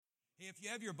Hey, if you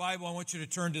have your Bible, I want you to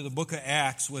turn to the book of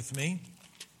Acts with me.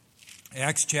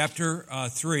 Acts chapter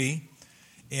 3.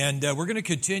 And we're going to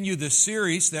continue this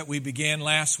series that we began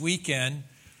last weekend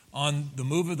on the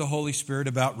move of the Holy Spirit,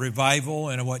 about revival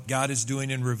and what God is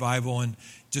doing in revival, and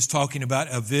just talking about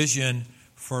a vision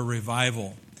for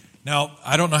revival. Now,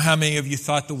 I don't know how many of you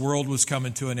thought the world was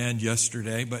coming to an end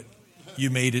yesterday, but you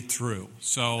made it through.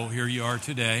 So here you are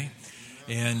today.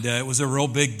 And it was a real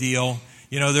big deal.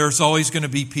 You know, there's always going to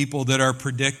be people that are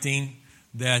predicting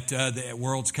that the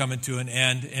world's coming to an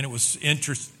end. And it was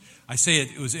interesting. I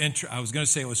was going to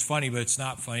say it was funny, but it's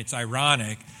not funny. It's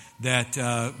ironic that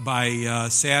by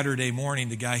Saturday morning,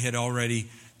 the guy had already,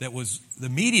 the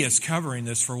media's covering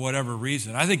this for whatever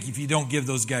reason. I think if you don't give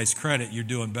those guys credit, you're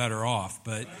doing better off.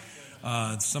 But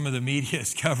some of the media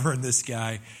is covering this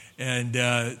guy, and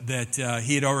that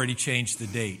he had already changed the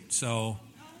date. So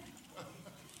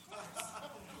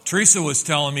Teresa was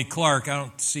telling me, Clark, I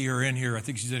don't see her in here, I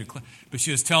think she's in a class, but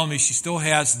she was telling me she still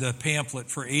has the pamphlet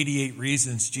for 88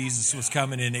 reasons Jesus was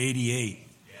coming in 88.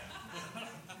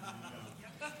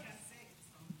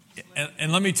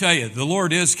 And let me tell you, the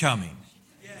Lord is coming.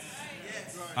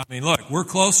 I mean, look, we're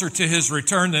closer to His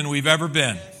return than we've ever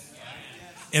been.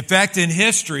 In fact, in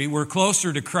history, we're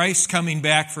closer to Christ coming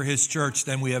back for His church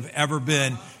than we have ever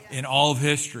been in all of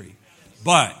history.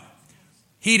 But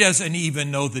He doesn't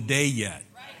even know the day yet.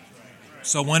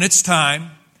 So when it's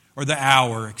time, or the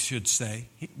hour, I should say,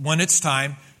 when it's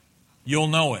time, you'll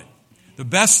know it. The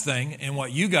best thing, and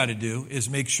what you got to do, is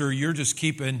make sure you're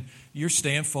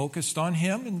staying focused on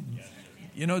Him,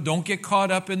 and, don't get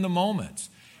caught up in the moments.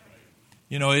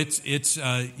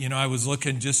 I was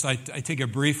looking I take a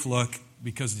brief look,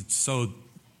 because it's so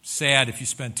sad if you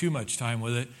spend too much time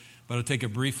with it, but I'll take a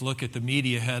brief look at the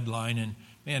media headline, and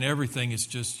man, everything is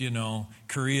just, North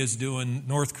Korea's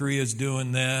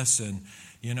doing this, and,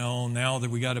 now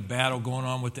that we got a battle going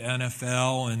on with the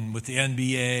NFL and with the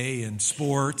NBA and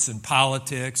sports and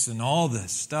politics and all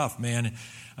this stuff, man.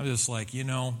 I'm just like,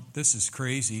 this is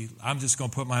crazy. I'm just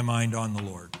going to put my mind on the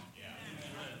Lord.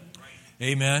 Yeah.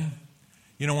 Amen.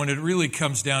 When it really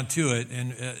comes down to it,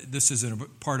 and this isn't a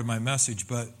part of my message,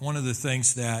 but one of the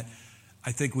things that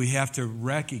I think we have to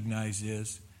recognize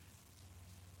is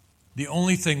the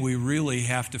only thing we really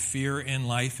have to fear in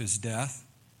life is death.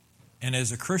 And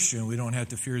as a Christian, we don't have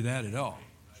to fear that at all.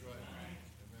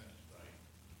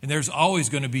 And there's always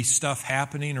going to be stuff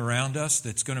happening around us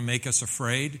that's going to make us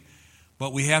afraid.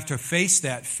 But we have to face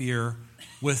that fear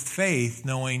with faith,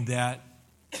 knowing that,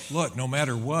 look, no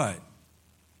matter what,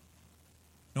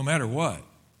 I'm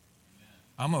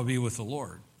going to be with the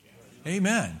Lord.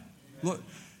 Amen. Look,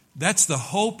 that's the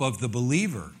hope of the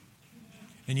believer.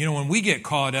 And, when we get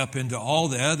caught up into all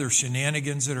the other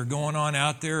shenanigans that are going on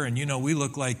out there, and, we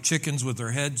look like chickens with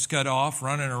their heads cut off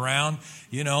running around,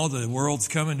 the world's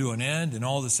coming to an end and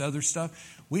all this other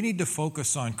stuff, we need to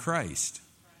focus on Christ.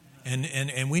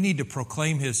 And we need to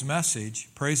proclaim His message.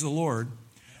 Praise the Lord.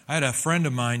 I had a friend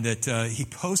of mine that he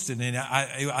posted, and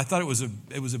I thought it was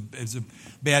a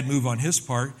bad move on his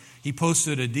part. He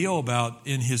posted a deal about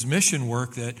in his mission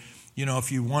work that,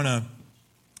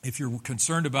 if you're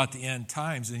concerned about the end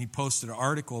times, and he posted an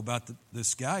article about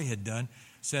this guy had done,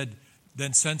 said,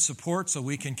 then send support so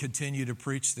we can continue to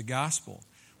preach the gospel.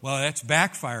 Well, that's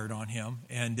backfired on him,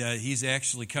 and he's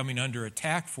actually coming under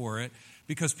attack for it,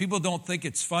 because people don't think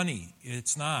it's funny.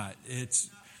 It's not.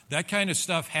 It's that kind of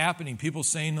stuff happening, people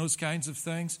saying those kinds of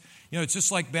things. It's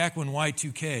just like back when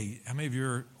Y2K. How many of you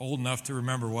are old enough to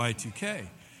remember Y2K?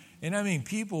 And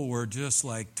people were just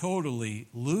like totally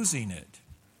losing it.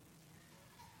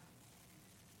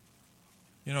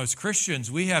 As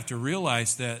Christians, we have to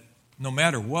realize that no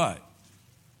matter what,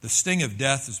 the sting of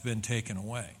death has been taken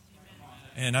away.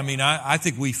 And I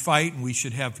think we fight, and we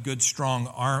should have good, strong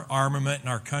armament in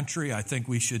our country. I think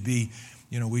we should be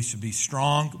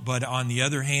strong. But on the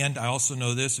other hand, I also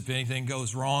know this: if anything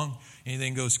goes wrong,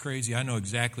 anything goes crazy, I know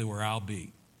exactly where I'll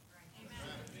be.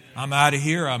 I'm out of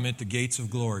here. I'm at the gates of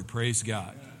glory. Praise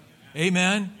God.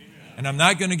 Amen. And I'm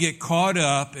not going to get caught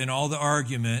up in all the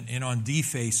argument and on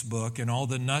Facebook and all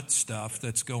the nut stuff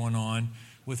that's going on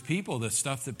with people, the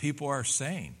stuff that people are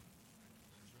saying.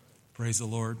 Praise the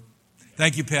Lord.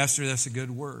 Thank you, Pastor. That's a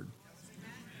good word.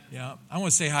 Yeah, I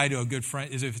want to say hi to a good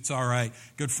friend, if it's all right,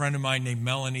 good friend of mine named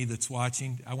Melanie that's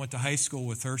watching. I went to high school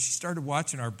with her. She started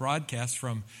watching our broadcast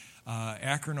from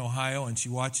Akron, Ohio, and she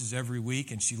watches every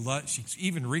week, and she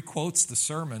even requotes the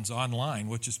sermons online,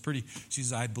 which is pretty.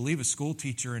 She's, I believe, a school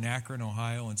teacher in Akron,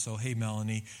 Ohio, and so, hey,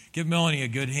 Melanie. Give Melanie a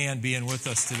good hand being with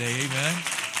us today, amen?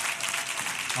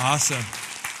 Awesome.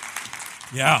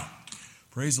 Yeah,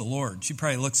 praise the Lord. She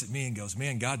probably looks at me and goes,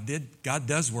 man, God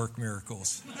does work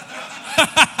miracles.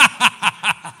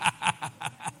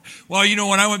 Well, you know,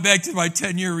 when I went back to my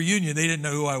 10-year reunion, they didn't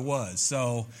know who I was.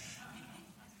 So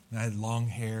I had long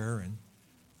hair and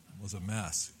it was a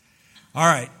mess. All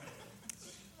right.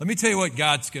 Let me tell you what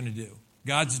God's going to do.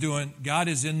 God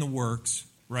is in the works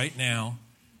right now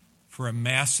for a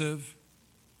massive,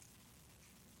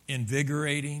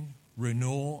 invigorating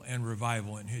renewal and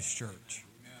revival in His church.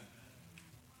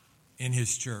 In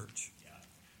His church.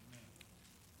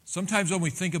 Sometimes when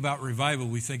we think about revival,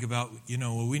 we think about,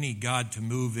 we need God to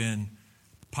move in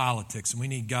politics, and we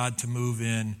need God to move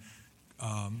in,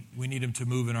 we need Him to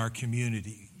move in our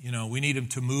community. We need Him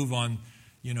to move on,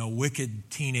 wicked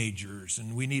teenagers,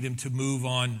 and we need Him to move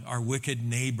on our wicked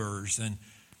neighbors.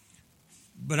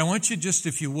 But I want you just,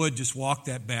 if you would, just walk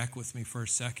that back with me for a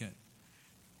second.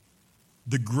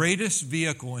 The greatest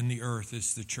vehicle in the earth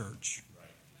is the church.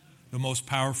 The most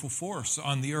powerful force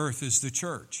on the earth is the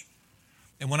church.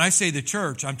 And when I say the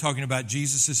church, I'm talking about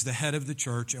Jesus is the head of the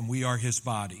church and we are His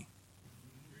body.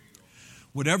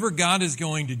 Whatever God is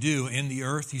going to do in the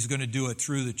earth, He's going to do it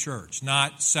through the church,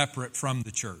 not separate from the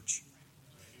church.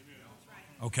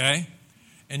 Okay?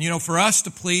 And for us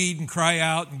to plead and cry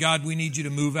out, and God, we need you to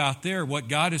move out there, what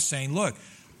God is saying, look,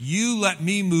 you let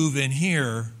me move in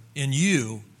here, in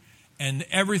you, and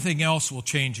everything else will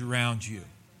change around you.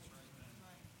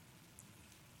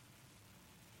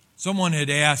 Someone had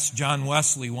asked John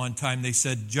Wesley one time, they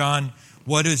said, John,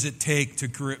 what does it take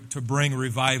to bring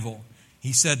revival?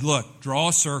 He said, look, draw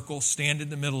a circle, stand in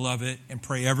the middle of it, and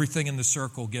pray everything in the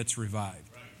circle gets revived.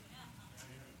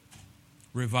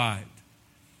 Revived.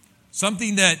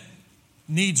 Something that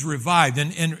needs revived.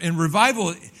 And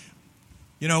revival,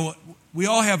 we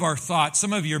all have our thoughts.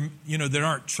 Some of you, that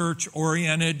aren't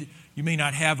church-oriented, you may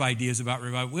not have ideas about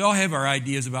revival. We all have our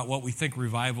ideas about what we think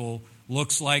revival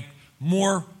looks like.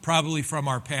 More probably from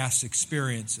our past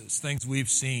experiences, things we've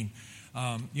seen.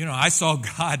 I saw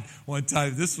God one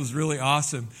time. This was really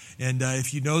awesome. And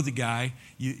if you know the guy,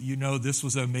 you know this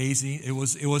was amazing. It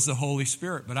was the Holy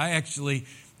Spirit. But I actually,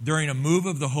 during a move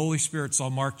of the Holy Spirit, saw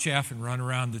Mark Chaffin run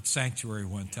around the sanctuary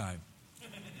one time.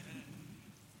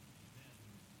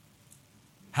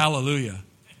 Hallelujah.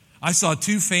 I saw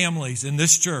two families in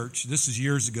this church. This is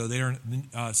years ago.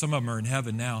 Some of them are in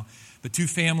heaven now. But two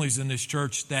families in this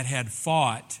church that had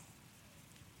fought,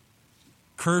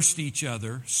 cursed each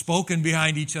other, spoken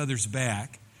behind each other's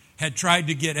back, had tried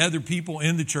to get other people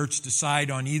in the church to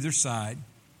side on either side.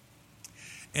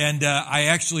 And I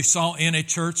actually saw in a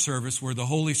church service where the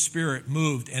Holy Spirit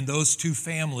moved and those two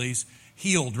families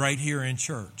healed right here in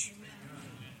church.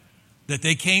 That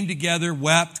they came together,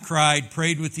 wept, cried,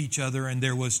 prayed with each other, and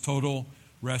there was total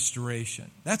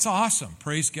restoration. That's awesome.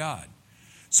 Praise God.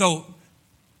 So,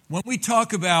 when we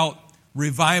talk about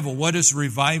revival, what is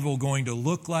revival going to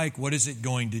look like? What is it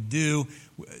going to do?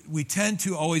 We tend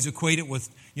to always equate it with,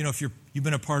 if you've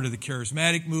been a part of the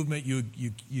charismatic movement, you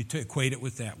equate it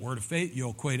with that. Word of faith,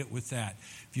 you'll equate it with that.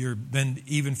 If you've been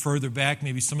even further back,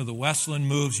 maybe some of the Wesleyan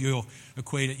moves, you'll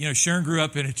equate it. Sharon grew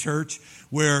up in a church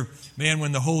where, man,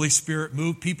 when the Holy Spirit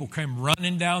moved, people came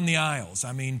running down the aisles,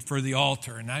 for the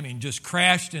altar. And just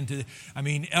crashed into,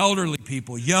 elderly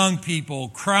people, young people,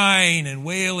 crying and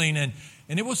wailing. And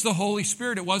it was the Holy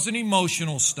Spirit. It wasn't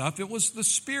emotional stuff. It was the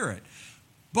Spirit.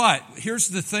 But here's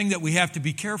the thing that we have to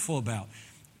be careful about.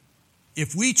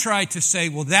 If we try to say,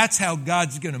 well, that's how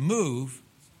God's going to move,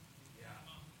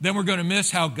 then we're going to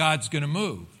miss how God's going to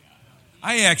move.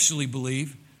 I actually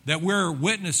believe that we're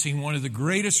witnessing one of the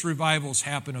greatest revivals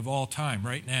happen of all time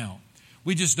right now.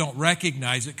 We just don't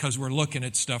recognize it because we're looking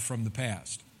at stuff from the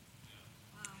past.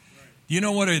 Do you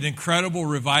know what an incredible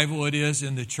revival it is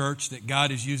in the church that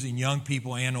God is using young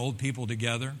people and old people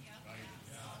together?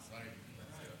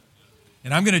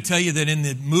 And I'm going to tell you that in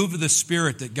the move of the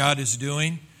Spirit that God is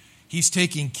doing, He's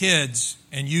taking kids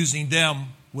and using them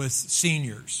with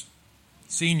senior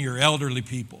elderly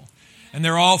people. And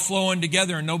they're all flowing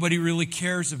together and nobody really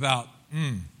cares about,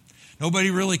 nobody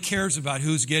really cares about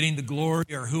who's getting the glory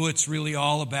or who it's really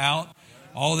all about.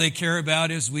 All they care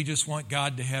about is we just want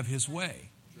God to have His way.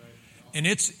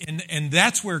 And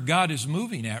that's where God is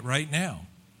moving at right now.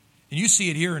 And you see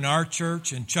it here in our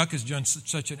church, and Chuck has done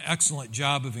such an excellent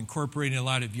job of incorporating a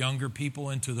lot of younger people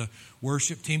into the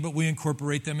worship team, but we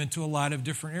incorporate them into a lot of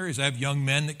different areas. I have young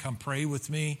men that come pray with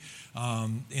me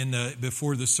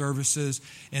before the services.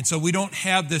 And so we don't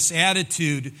have this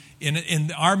attitude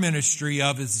in our ministry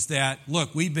of is that,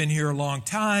 look, we've been here a long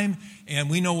time, and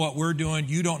we know what we're doing.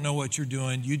 You don't know what you're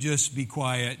doing. You just be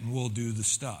quiet, and we'll do the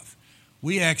stuff.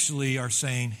 We actually are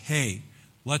saying, hey,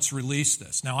 let's release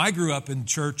this. Now, I grew up in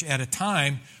church at a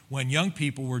time when young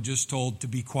people were just told to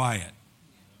be quiet.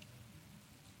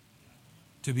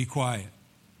 to be quiet.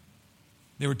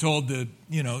 They were told that,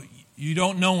 you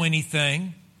don't know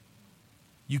anything.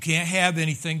 You can't have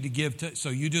anything to give to, so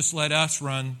you just let us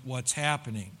run what's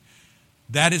happening.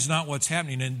 That is not what's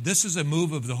happening. And this is a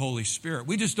move of the Holy Spirit.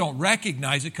 We just don't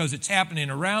recognize it because it's happening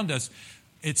around us.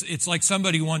 It's like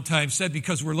somebody one time said,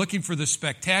 because we're looking for the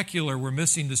spectacular, we're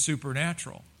missing the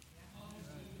supernatural.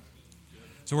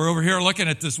 So we're over here looking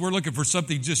at this. We're looking for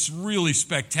something just really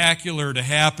spectacular to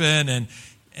happen.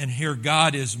 And here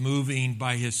God is moving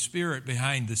by His Spirit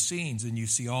behind the scenes. And you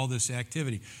see all this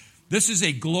activity. This is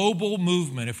a global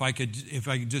movement. If I could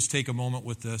just take a moment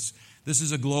with this. This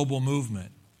is a global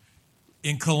movement.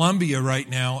 In Colombia right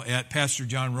now at Pastor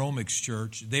John Romick's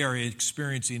church, they are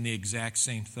experiencing the exact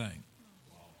same thing.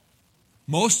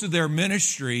 Most of their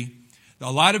ministry,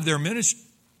 a lot of their ministry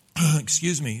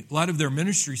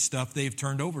stuff they've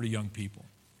turned over to young people.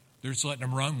 They're just letting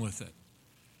them run with it.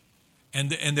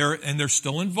 And they're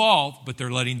still involved, but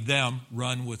they're letting them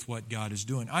run with what God is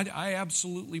doing. I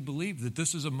absolutely believe that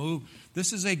this is a move.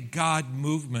 This is a God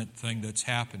movement thing that's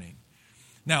happening.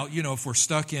 Now, if we're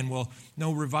stuck in,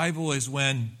 revival is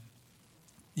when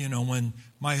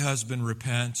my husband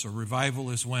repents, or revival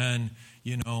is when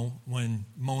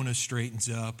Mona straightens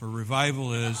up, or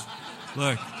revival is,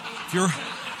 look,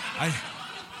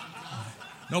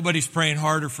 nobody's praying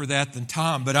harder for that than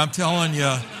Tom, but I'm telling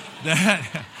you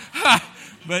that,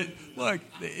 but look,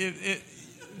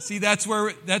 see, that's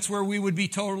where we would be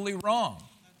totally wrong,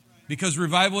 because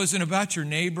revival isn't about your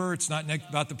neighbor, it's not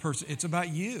about the person, it's about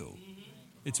you.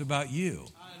 It's about you.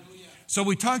 So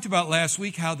we talked about last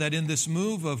week how that in this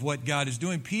move of what God is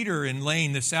doing, Peter, in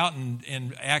laying this out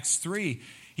in Acts 3,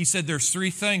 he said there's three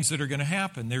things that are going to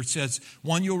happen. There says,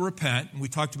 one, you'll repent, and we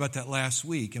talked about that last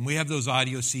week, and we have those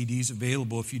audio CDs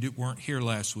available if you weren't here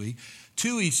last week.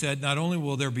 Two, he said, not only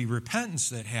will there be repentance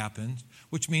that happens,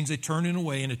 which means a turning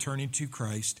away and a turning to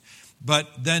Christ, but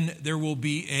then there will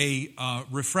be a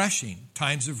refreshing,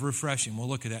 times of refreshing. We'll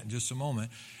look at that in just a moment.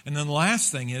 And then the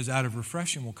last thing is, out of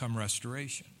refreshing will come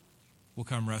restoration. Will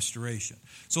come restoration.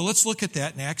 So let's look at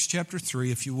that in Acts chapter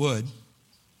 3, if you would,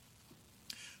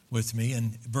 with me,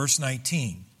 in verse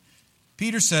 19.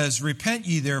 Peter says, repent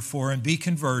ye therefore and be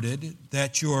converted,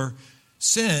 that your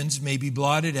sins may be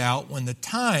blotted out when the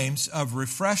times of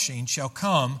refreshing shall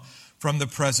come from the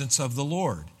presence of the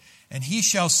Lord. And He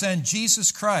shall send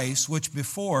Jesus Christ, which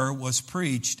before was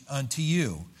preached unto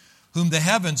you, whom the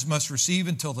heavens must receive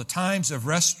until the times of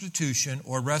restitution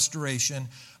or restoration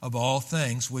of all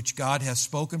things, which God has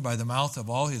spoken by the mouth of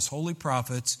all His holy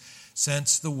prophets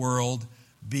since the world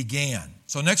began.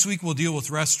 So next week we'll deal with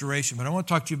restoration, but I want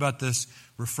to talk to you about this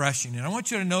refreshing. And I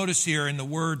want you to notice here in the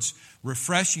words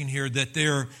refreshing here that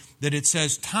it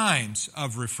says times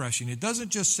of refreshing. It doesn't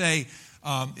just say,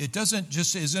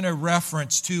 isn't a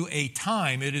reference to a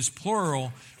time. It is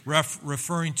plural,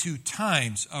 referring to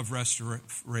times of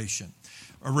restoration,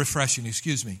 or refreshing,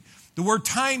 The word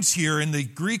times here in the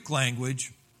Greek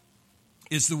language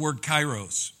is the word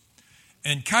kairos.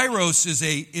 And kairos is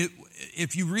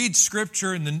if you read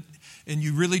Scripture and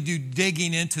you really do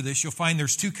digging into this, you'll find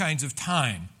there's two kinds of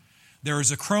time. There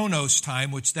is a chronos time,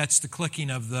 which that's the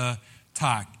clicking of the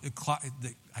clock.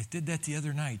 I did that the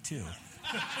other night too.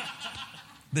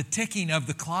 The ticking of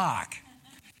the clock.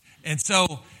 And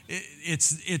so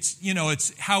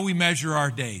it's how we measure our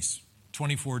days.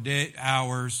 24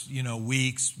 hours,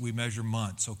 weeks, we measure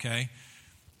months, okay?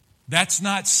 That's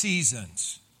not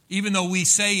seasons. Even though we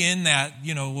say in that,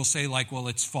 we'll say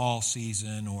it's fall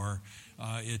season or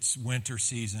it's winter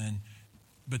season,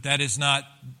 but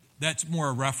that's more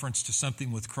a reference to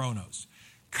something with chronos.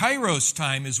 Kairos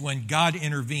time is when God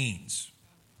intervenes,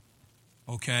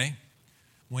 okay?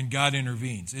 When God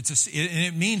intervenes. And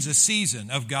it means a season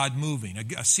of God moving,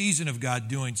 a season of God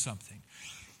doing something.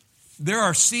 There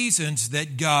are seasons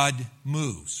that God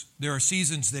moves. There are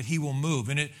seasons that He will move.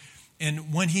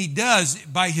 And when He does,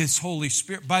 by His Holy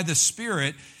Spirit, by the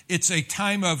Spirit, it's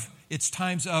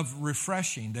times of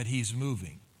refreshing that He's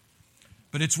moving.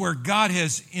 But it's where God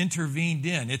has intervened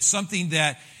in. It's something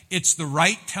that it's the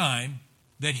right time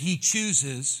that He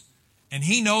chooses, and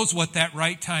He knows what that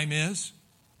right time is,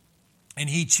 and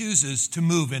He chooses to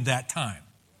move in that time.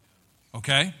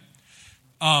 Okay?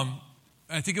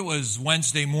 I think it was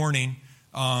Wednesday morning.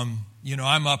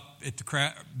 I'm up at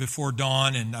before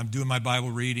dawn, and I'm doing my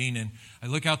Bible reading, and I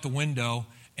look out the window,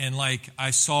 and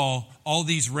I saw all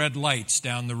these red lights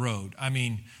down the road.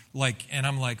 And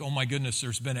I'm like, oh my goodness,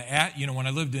 there's been when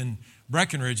I lived in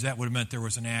Breckenridge, that would have meant there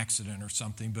was an accident or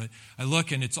something. But I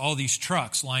look, and it's all these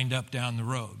trucks lined up down the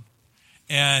road.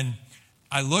 And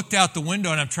I looked out the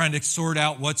window, and I'm trying to sort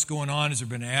out what's going on. Has there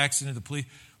been an accident? The police,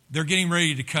 they're getting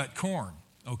ready to cut corn,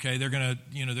 Okay, they're going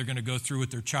to go through with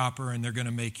their chopper and they're going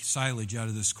to make silage out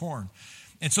of this corn.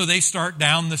 And so they start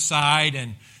down the side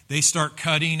and they start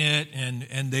cutting it,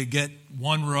 and they get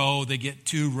one row, they get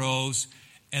 2 rows,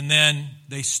 and then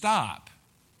they stop.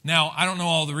 Now, I don't know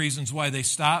all the reasons why they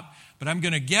stop, but I'm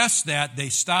going to guess that they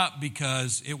stopped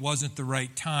because it wasn't the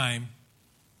right time.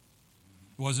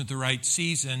 It wasn't the right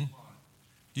season.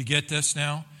 Do you get this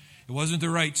now? It wasn't the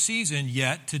right season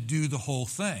yet to do the whole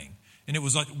thing. And it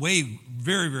was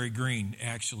very, very green,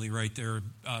 actually, right there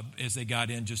as they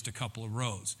got in just a couple of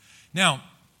rows. Now,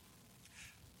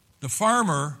 the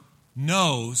farmer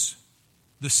knows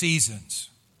the seasons.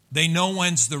 They know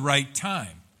when's the right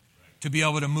time to be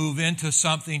able to move into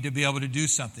something, to be able to do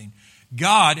something.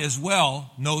 God as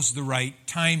well knows the right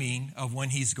timing of when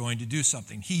he's going to do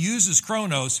something. He uses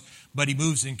chronos, but he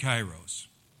moves in kairos.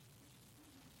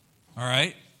 All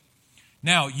right?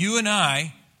 Now, you and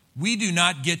I, we do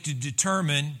not get to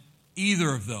determine either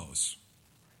of those.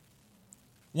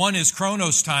 One is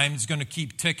chronos time is going to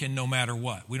keep ticking no matter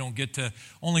what. We don't get to,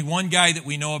 only one guy that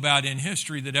we know about in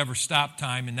history that ever stopped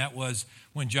time, and that was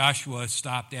when Joshua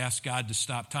asked God to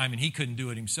stop time, and he couldn't do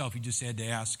it himself. He just had to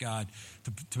ask God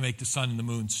to make the sun and the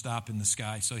moon stop in the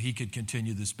sky so he could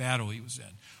continue this battle he was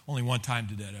in. Only one time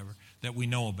did that ever, that we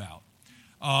know about.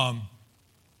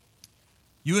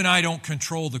 You and I don't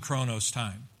control the chronos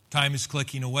time. Time is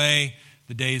clicking away.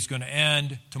 The day is going to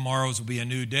end. Tomorrow's will be a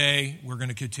new day. We're going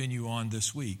to continue on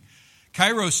this week.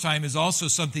 Kairos time is also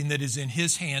something that is in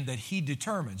his hand that he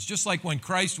determines. Just like when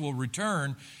Christ will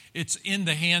return, it's in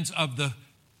the hands of the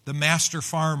master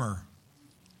farmer,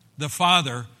 the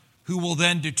Father, who will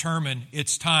then determine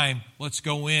it's time. Let's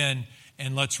go in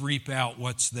and let's reap out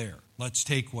what's there. Let's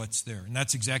take what's there. And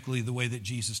that's exactly the way that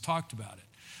Jesus talked about it.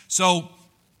 So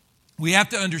we have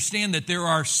to understand that there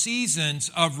are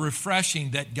seasons of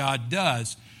refreshing that God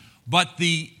does, but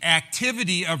the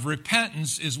activity of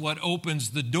repentance is what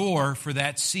opens the door for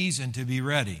that season to be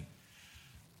ready.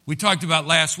 We talked about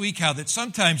last week how that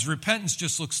sometimes repentance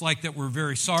just looks like that we're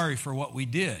very sorry for what we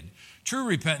did. True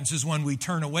repentance is when we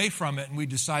turn away from it and we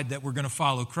decide that we're going to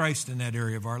follow Christ in that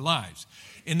area of our lives.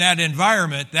 In that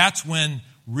environment, that's when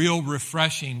real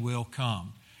refreshing will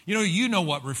come. You know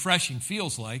what refreshing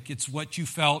feels like. It's what you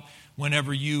felt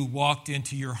whenever you walked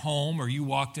into your home or you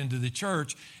walked into the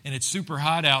church and it's super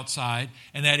hot outside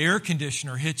and that air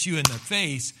conditioner hits you in the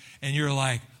face and you're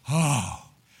like, oh.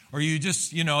 Or you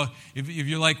just, if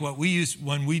you're like what we used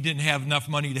when we didn't have enough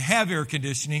money to have air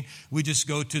conditioning, we just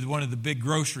go to one of the big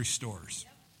grocery stores.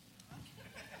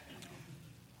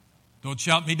 Don't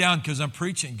shout me down because I'm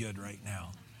preaching good right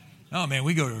now. Oh, man,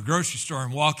 we go to a grocery store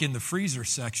and walk in the freezer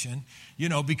section,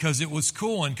 because it was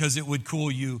cool and because it would cool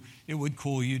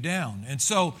you down. And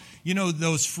so,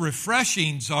 those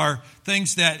refreshings are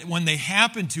things that when they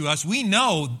happen to us, we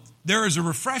know there is a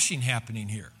refreshing happening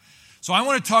here. So I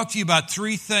want to talk to you about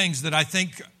 3 things that I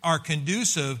think are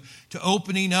conducive to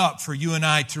opening up for you and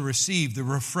I to receive the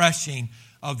refreshing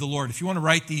of the Lord. If you want to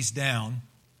write these down,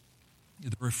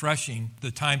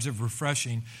 the times of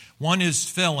refreshing. One is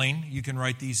filling. You can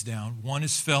write these down. One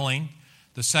is filling.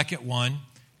 The second one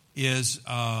is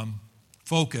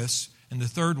focus. And the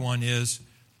third one is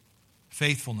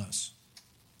faithfulness.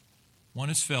 One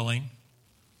is filling.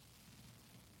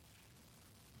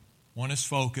 One is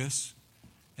focus.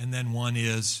 And then one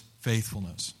is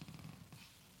faithfulness.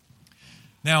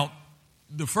 Now,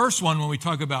 the first one, when we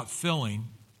talk about filling,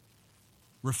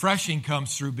 refreshing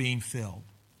comes through being filled.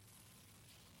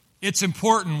 It's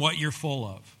important what you're full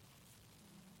of.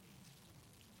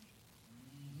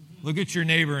 Look at your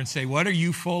neighbor and say, what are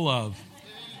you full of?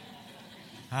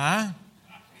 Huh?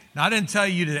 Now, I didn't tell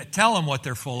you to tell them what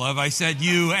they're full of. I said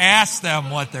you ask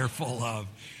them what they're full of.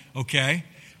 Okay?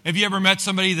 Have you ever met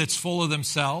somebody that's full of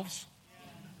themselves?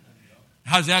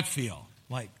 How's that feel?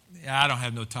 Like, I don't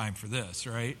have no time for this,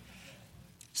 right?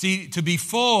 See, to be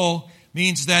full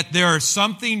means that there is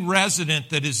something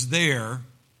resident that is there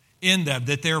in them,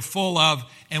 that they're full of.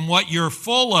 And what you're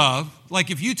full of,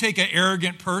 like if you take an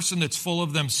arrogant person that's full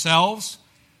of themselves,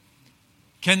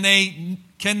 can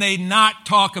they not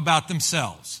talk about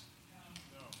themselves?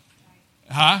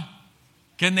 Huh?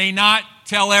 Can they not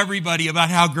tell everybody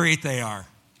about how great they are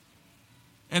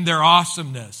and their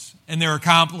awesomeness and their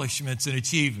accomplishments and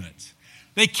achievements?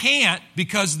 They can't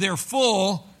because they're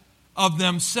full of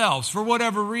themselves for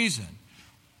whatever reason.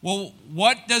 Well,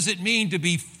 what does it mean to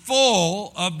be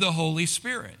full of the Holy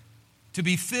Spirit? To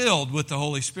be filled with the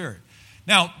Holy Spirit.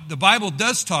 Now, the Bible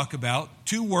does talk about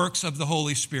 2 works of the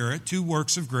Holy Spirit, 2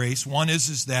 works of grace. One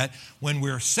is that when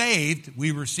we're saved, we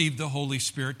receive the Holy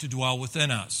Spirit to dwell within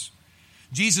us.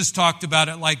 Jesus talked about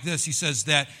it like this. He says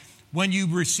that when you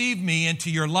receive me into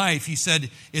your life, he said,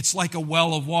 it's like a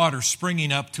well of water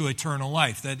springing up to eternal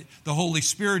life, that the Holy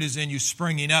Spirit is in you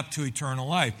springing up to eternal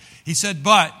life. He said,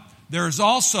 but there's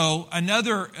also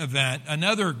another event,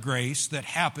 another grace that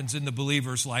happens in the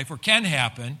believer's life, or can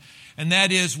happen, and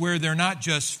that is where they're not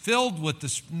just filled with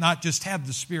not just have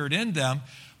the Spirit in them,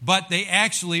 but they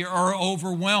actually are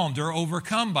overwhelmed or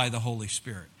overcome by the Holy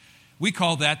Spirit. We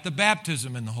call that the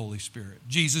baptism in the Holy Spirit.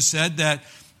 Jesus said that,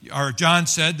 or John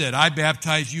said that I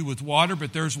baptize you with water,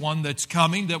 but there's one that's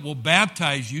coming that will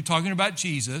baptize you, talking about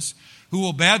Jesus, who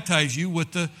will baptize you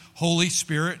with the Holy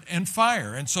Spirit and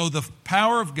fire. And so the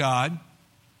power of God,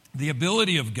 the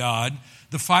ability of God,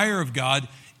 the fire of God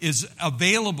is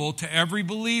available to every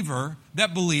believer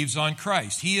that believes on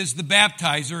Christ. He is the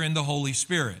baptizer in the Holy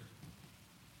Spirit.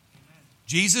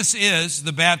 Jesus is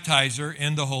the baptizer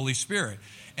in the Holy Spirit.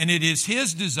 And it is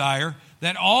his desire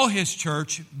that all his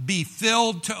church be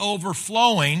filled to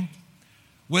overflowing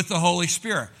with the Holy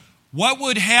Spirit. What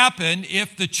would happen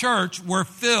if the church were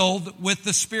filled with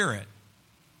the Spirit?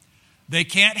 They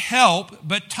can't help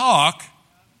but talk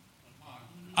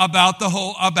about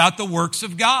the works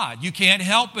of God. You can't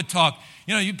help but talk.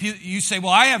 You know, you say,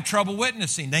 well, I have trouble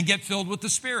witnessing. Then get filled with the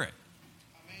Spirit.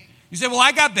 You say, well,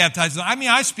 I got baptized.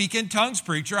 I speak in tongues,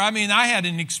 preacher. I had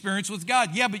an experience with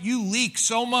God. Yeah, but you leak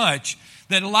so much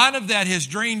that a lot of that has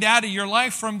drained out of your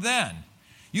life from then.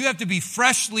 You have to be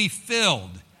freshly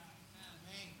filled.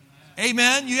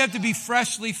 Amen? You have to be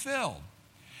freshly filled.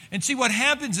 And see, what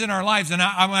happens in our lives, and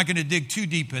I'm not going to dig too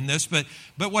deep in this, but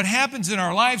what happens in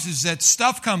our lives is that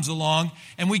stuff comes along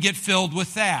and we get filled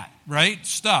with that, right?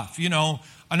 Stuff,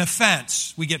 an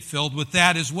offense, we get filled with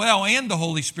that as well, and the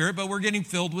Holy Spirit, but we're getting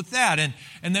filled with that. And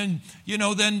then,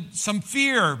 then some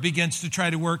fear begins to try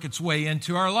to work its way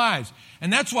into our lives.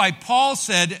 And that's why Paul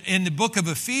said in the book of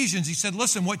Ephesians, he said,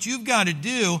 listen, what you've got to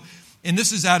do, and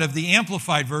this is out of the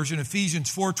Amplified Version,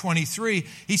 Ephesians 4:23,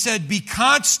 he said, be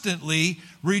constantly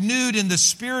renewed in the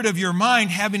spirit of your mind,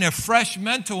 having a fresh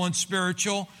mental and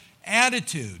spiritual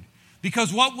attitude.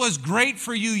 Because what was great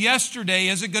for you yesterday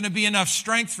isn't going to be enough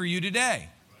strength for you today.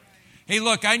 Hey,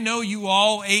 look, I know you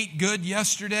all ate good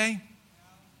yesterday,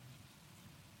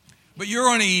 but you're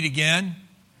going to eat again,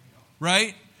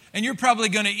 right? And you're probably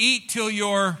going to eat till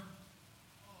you're,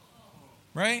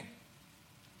 right?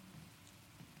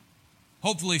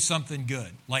 Hopefully something good,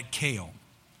 like kale.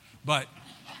 But,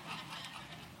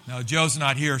 now Joe's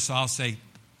not here, so I'll say,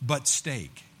 but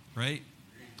steak, right?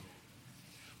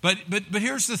 But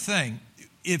here's the thing.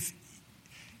 If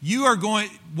you are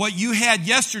what you had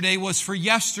yesterday was for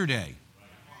yesterday.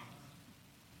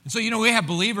 And so, we have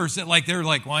believers that they're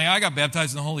like, well, I got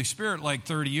baptized in the Holy Spirit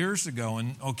 30 years ago.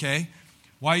 And okay,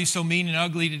 why are you so mean and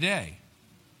ugly today?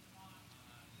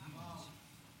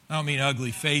 I don't mean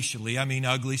ugly facially. I mean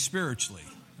ugly spiritually.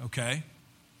 Okay?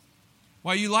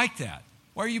 Why are you like that?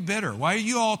 Why are you bitter? Why do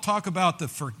you all talk about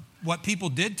what people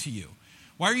did to you?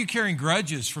 Why are you carrying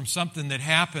grudges from something that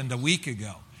happened a week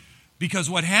ago? Because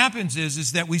what happens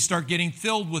is that we start getting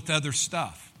filled with other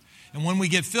stuff. And when we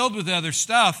get filled with other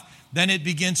stuff, then it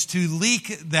begins to leak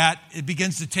it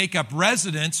begins to take up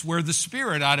residence where the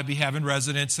Spirit ought to be having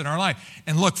residence in our life.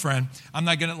 And look, friend, I'm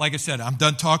not going to, like I said, I'm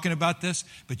done talking about this,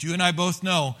 but you and I both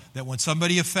know that when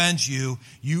somebody offends you,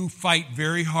 you fight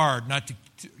very hard to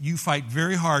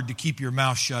keep your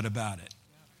mouth shut about it.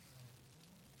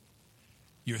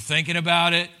 You're thinking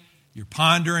about it, you're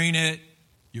pondering it,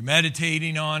 you're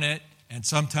meditating on it, and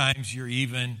sometimes you're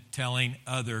even telling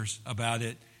others about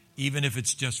it, even if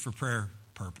it's just for prayer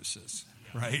purposes,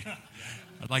 right?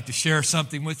 I'd like to share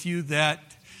something with you that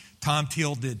Tom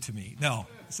Teal did to me. No,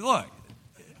 so look,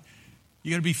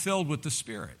 you're going to be filled with the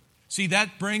Spirit. See,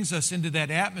 that brings us into that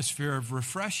atmosphere of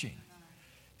refreshing.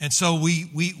 And so we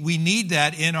need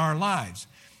that in our lives.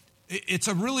 It's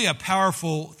really a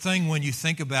powerful thing when you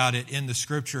think about it in the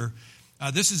Scripture.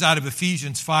 This is out of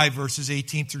Ephesians 5, verses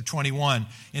 18 through 21.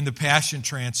 In the Passion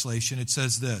Translation, it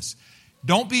says this: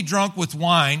 don't be drunk with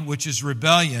wine, which is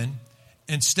rebellion.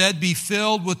 Instead, be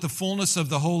filled with the fullness of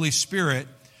the Holy Spirit,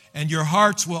 and your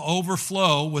hearts will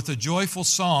overflow with a joyful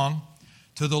song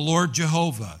to the Lord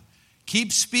Jehovah.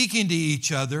 Keep speaking to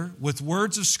each other with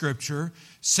words of Scripture,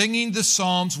 singing the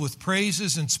psalms with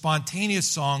praises and spontaneous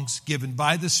songs given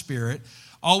by the Spirit,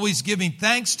 always giving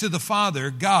thanks to the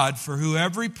Father, God, for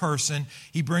every person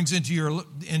He brings into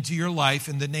your life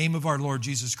in the name of our Lord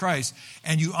Jesus Christ.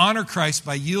 And you honor Christ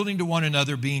by yielding to one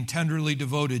another, being tenderly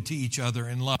devoted to each other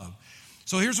in love.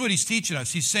 So here's what He's teaching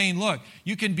us. He's saying, look,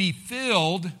 you can be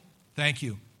filled, thank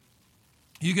you,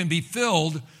 you can be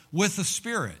filled with the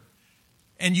Spirit.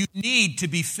 And you need to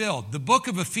be filled. The book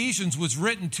of Ephesians was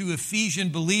written to Ephesian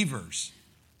believers.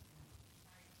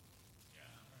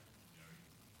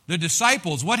 The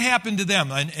disciples, what happened to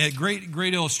them? A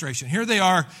great illustration. Here they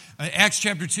are, Acts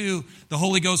chapter 2, the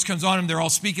Holy Ghost comes on them. They're all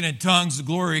speaking in tongues, the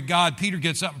glory of God. Peter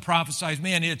gets up and prophesies.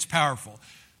 Man, it's powerful.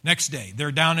 Next day,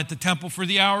 they're down at the temple for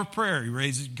the hour of prayer.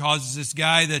 He causes this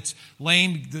guy that's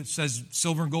lame, that says,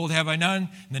 silver and gold have I none.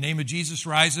 In the name of Jesus,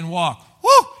 rise and walk.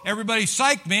 Woo! Everybody's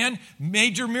psyched, man.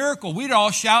 Major miracle. We'd all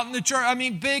shout in the church. I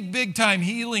mean, big time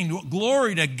healing.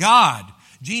 Glory to God.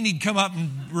 Jeannie'd come up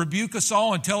and rebuke us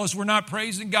all and tell us we're not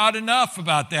praising God enough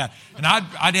about that. And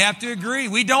I'd have to agree.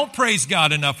 We don't praise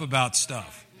God enough about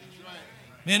stuff.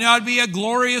 Man, that would be a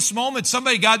glorious moment.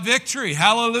 Somebody got victory.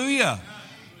 Hallelujah.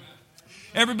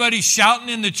 Everybody's shouting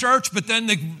in the church, but then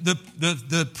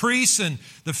the priests and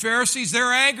the Pharisees,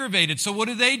 they're aggravated. So what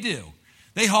do?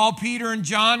 They haul Peter and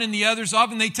John and the others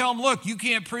off, and they tell them, look, you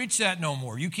can't preach that no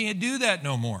more. You can't do that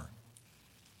no more.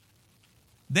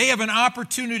 They have an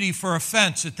opportunity for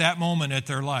offense at that moment at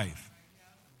their life.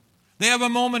 They have a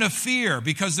moment of fear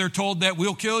because they're told that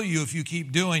we'll kill you if you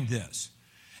keep doing this.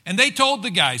 And they told the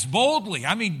guys boldly,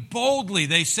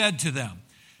 they said to them,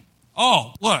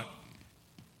 oh, look,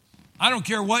 I don't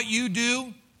care what you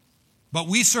do, but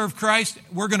we serve Christ.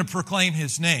 We're going to proclaim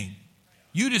his name.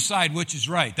 You decide which is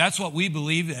right. That's what we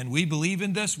believe in. We believe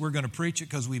in this. We're going to preach it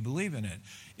because we believe in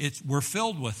it. We're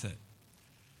filled with it.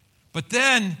 But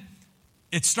then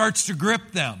it starts to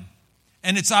grip them.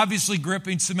 And it's obviously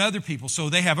gripping some other people. So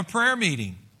they have a prayer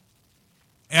meeting.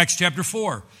 Acts chapter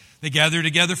 4. They gather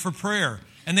together for prayer.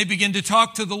 And they begin to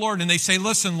talk to the Lord. And they say,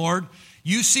 listen, Lord,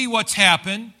 you see what's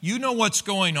happened. You know what's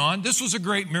going on. This was a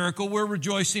great miracle. We're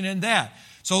rejoicing in that.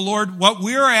 So, Lord, what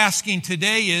we're asking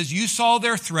today is you saw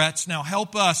their threats. Now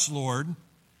help us, Lord.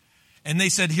 And they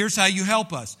said, here's how you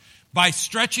help us. By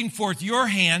stretching forth your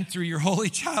hand through your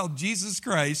holy child, Jesus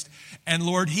Christ, and,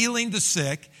 Lord, healing the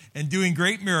sick and doing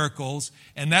great miracles.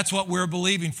 And that's what we're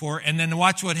believing for. And then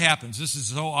watch what happens. This is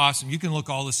so awesome. You can look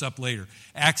all this up later.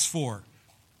 Acts 4.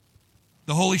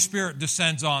 The Holy Spirit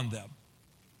descends on them.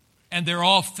 And they're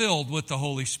all filled with the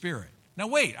Holy Spirit. Now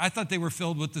wait, I thought they were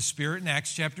filled with the Spirit in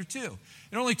Acts chapter 2.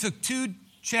 It only took 2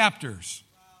 chapters.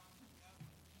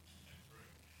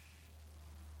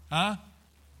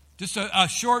 Just a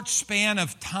short span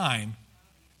of time,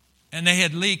 and they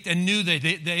had leaked and knew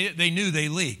they knew they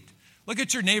leaked. Look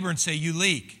at your neighbor and say, you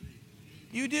leak.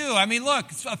 You do. I mean,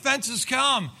 look, offenses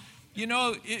come. You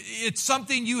know, it's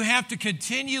something you have to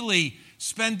continually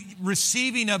spend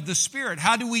receiving of the Spirit.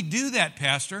 How do we do that,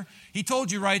 Pastor? He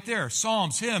told you right there,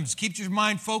 Psalms, hymns, keep your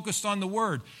mind focused on the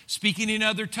Word. Speaking in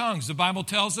other tongues. The Bible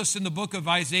tells us in the book of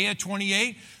Isaiah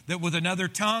 28 that with another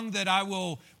tongue that I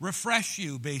will refresh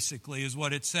you, basically, is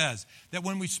what it says. That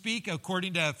when we speak,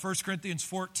 according to 1 Corinthians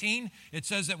 14, it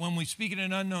says that when we speak in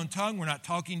an unknown tongue, we're not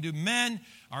talking to men.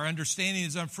 Our understanding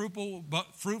is unfruitful,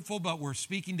 but we're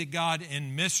speaking to God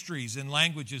in mysteries, in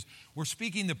languages. We're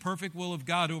speaking the perfect will of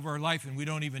God over our life, and we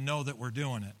don't even know that we're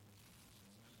doing it.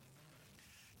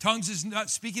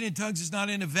 Speaking in tongues is not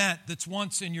an event that's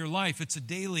once in your life. It's a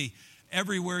daily,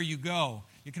 everywhere you go.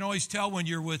 You can always tell when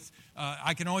you're with,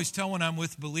 I can always tell when I'm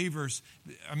with believers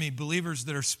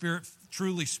that are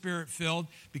truly Spirit-filled,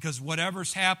 because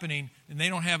whatever's happening and they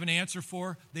don't have an answer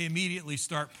for, they immediately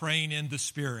start praying in the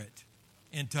Spirit,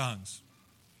 in tongues,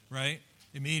 right?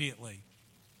 Immediately.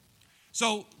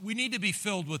 So we need to be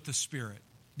filled with the Spirit,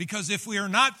 because if we are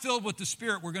not filled with the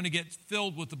Spirit, we're going to get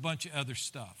filled with a bunch of other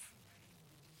stuff.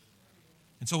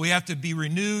 And so we have to be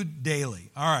renewed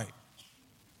daily. All right.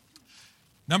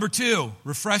 Number 2,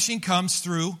 refreshing comes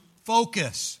through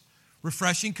focus.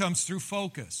 Refreshing comes through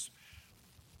focus.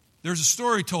 There's a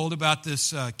story told about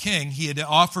this king. He had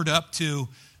offered up to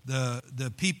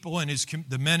the people and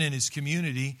the men in his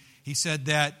community. He said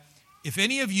that if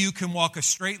any of you can walk a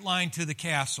straight line to the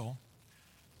castle,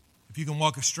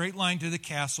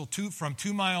 from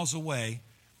 2 miles away,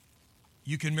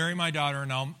 you can marry my daughter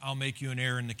and I'll make you an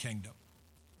heir in the kingdom.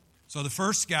 So the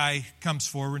first guy comes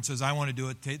forward and says, I want to do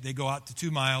it. They go out to 2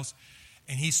 miles,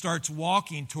 and he starts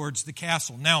walking towards the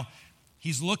castle. Now,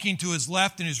 he's looking to his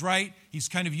left and his right. He's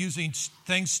kind of using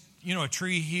things, a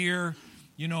tree here,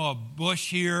 a bush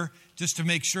here, just to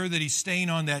make sure that he's staying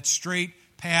on that straight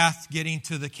path getting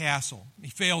to the castle. He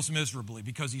fails miserably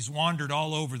because he's wandered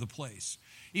all over the place.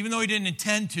 Even though he didn't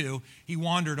intend to, he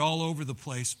wandered all over the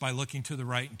place by looking to the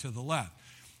right and to the left.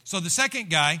 So the second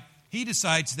guy, he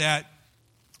decides that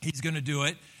he's going to do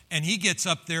it, and he gets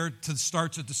up there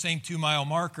starts at the same 2-mile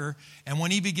marker, and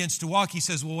when he begins to walk, he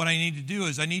says, well, what I need to do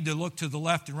is I need to look to the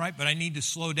left and right, but I need to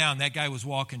slow down. That guy was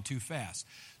walking too fast.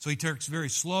 So he takes very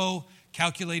slow,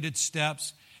 calculated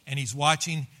steps, and he's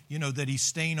watching, that he's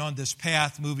staying on this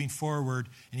path moving forward,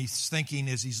 and he's thinking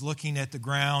as he's looking at the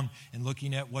ground and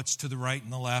looking at what's to the right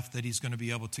and the left that he's going to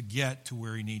be able to get to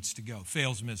where he needs to go.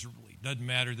 Fails miserably. Doesn't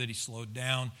matter that he slowed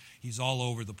down. He's all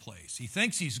over the place. He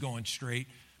thinks he's going straight,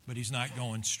 but he's not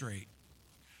going straight.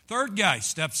 Third guy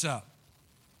steps up.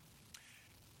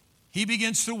 He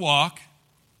begins to walk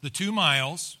the 2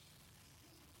 miles,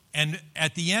 and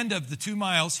at the end of the 2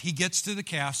 miles, he gets to the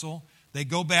castle. They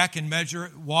go back and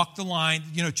walk the line,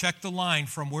 check the line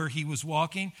from where he was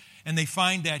walking, and they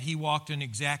find that he walked an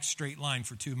exact straight line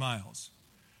for 2 miles.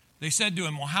 They said to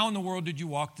him, well, how in the world did you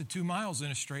walk the 2 miles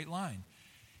in a straight line?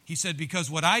 He said,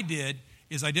 because what I did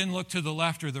is I didn't look to the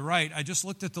left or the right. I just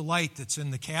looked at the light that's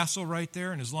in the castle right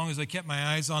there, and as long as I kept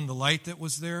my eyes on the light that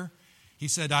was there, he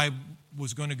said I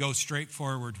was going to go straight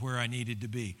forward where I needed to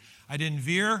be. I didn't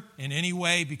veer in any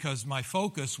way because my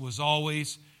focus was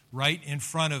always right in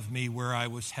front of me where I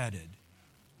was headed.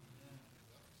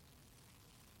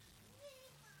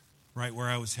 Right where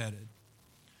I was headed.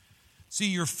 See,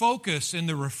 your focus in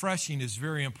the refreshing is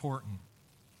very important,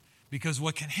 because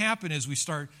what can happen is we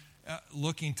start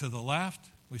looking to the left,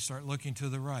 we start looking to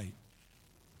the right,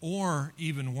 or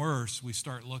even worse, we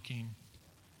start looking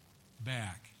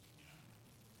back.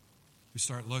 We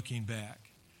start looking back.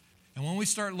 And when we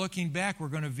start looking back, we're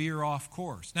going to veer off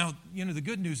course. Now, the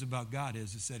good news about God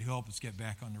is that He'll help us get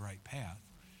back on the right path.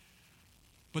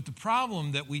 But the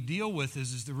problem that we deal with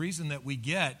is the reason that we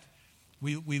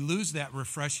lose that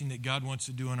refreshing that God wants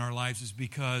to do in our lives is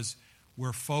because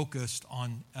we're focused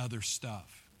on other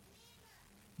stuff.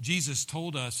 Jesus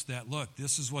told us that, look,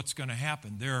 this is what's going to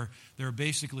happen. There are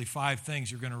basically 5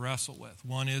 things you're going to wrestle with.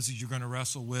 One is you're going to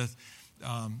wrestle with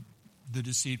the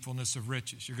deceitfulness of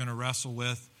riches. You're going to wrestle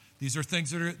with, these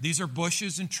are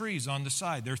bushes and trees on the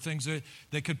side. They're things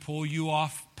that could pull you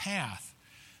off path.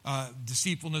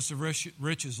 Deceitfulness of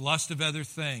riches, lust of other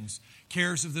things,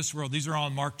 cares of this world. These are all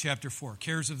in Mark chapter 4.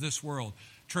 Cares of this world.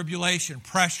 Tribulation,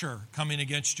 pressure coming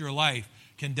against your life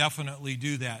can definitely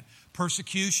do that.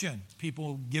 Persecution,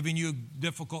 people giving you a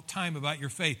difficult time about your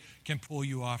faith, can pull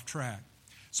you off track.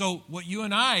 So what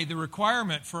the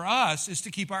requirement for us is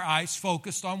to keep our eyes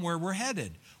focused on where we're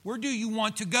headed. Where do you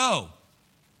want to go?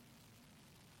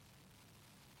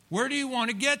 Where do you want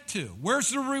to get to? Where's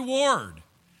the reward?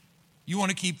 You want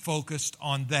to keep focused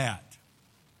on that.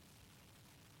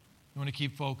 You want to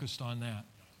keep focused on that.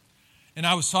 And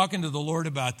I was talking to the Lord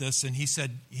about this, and He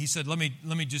said, let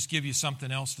me just give you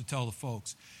something else to tell the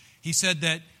folks. He said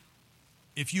that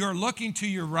if you are looking to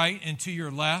your right and to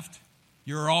your left,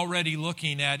 you're already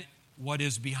looking at what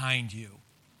is behind you,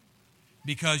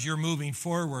 because you're moving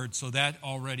forward, so that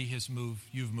already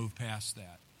you've moved past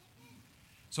that.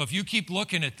 So if you keep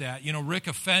looking at that, Rick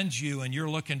offends you and you're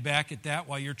looking back at that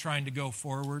while you're trying to go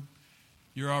forward,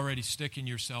 you're already sticking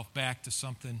yourself back to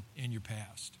something in your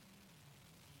past.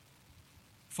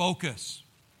 Focus.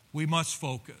 We must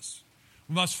focus.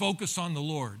 We must focus on the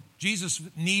Lord. Jesus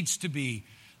needs to be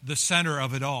the center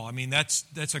of it all. I mean,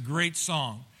 that's a great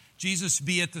song. Jesus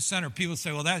be at the center. People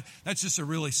say, well, that's just a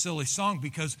really silly song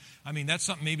because, that's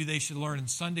something maybe they should learn in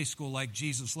Sunday school, like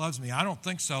Jesus loves me. I don't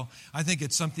think so. I think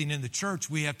it's something in the church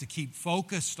we have to keep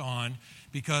focused on,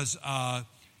 because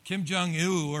Kim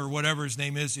Jong-un, or whatever his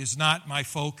name is not my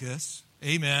focus.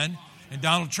 Amen. And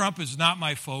Donald Trump is not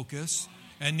my focus.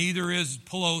 And neither is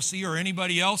Pelosi or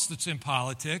anybody else that's in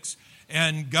politics.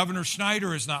 And Governor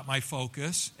Schneider is not my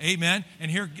focus. Amen.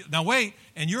 And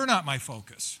you're not my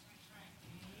focus.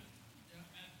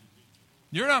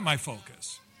 You're not my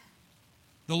focus.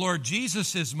 The Lord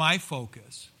Jesus is my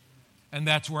focus, and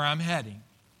that's where I'm heading.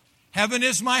 Heaven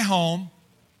is my home,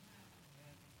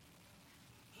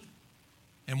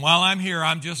 and while I'm here,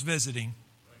 I'm just visiting.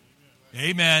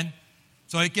 Amen.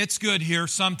 So it gets good here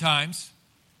sometimes,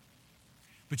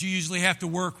 but you usually have to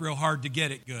work real hard to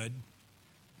get it good.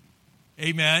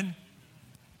 Amen.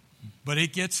 But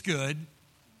it gets good,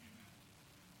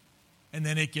 and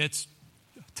then it gets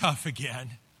tough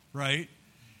again, right?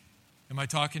 Am I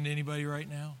talking to anybody right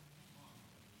now?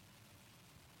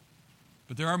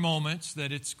 But there are moments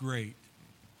that it's great.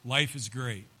 Life is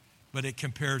great, but it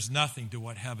compares nothing to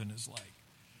what heaven is like.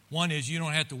 One is you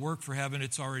don't have to work for heaven.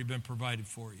 It's already been provided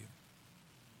for you.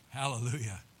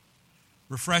 Hallelujah.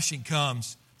 Refreshing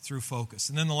comes through focus.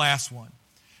 And then the last one.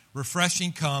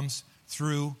 Refreshing comes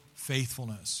through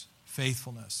faithfulness.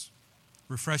 Faithfulness.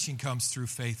 Refreshing comes through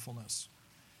faithfulness.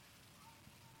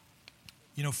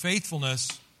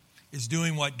 Faithfulness is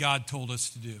doing what God told us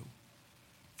to do.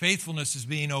 Faithfulness is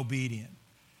being obedient.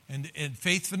 And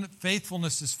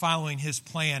faithfulness is following His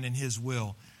plan and His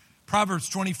will. Proverbs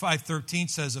 25:13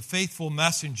 says, a faithful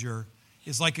messenger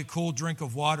is like a cold drink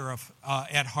of water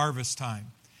at harvest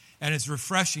time, and it's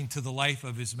refreshing to the life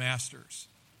of his masters.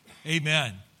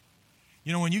 Amen.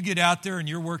 You know, when you get out there and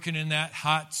you're working in that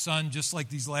hot sun, just like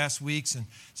these last weeks, and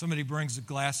somebody brings a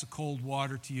glass of cold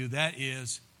water to you, that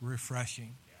is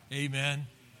refreshing. Amen.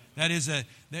 That is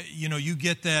you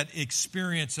get that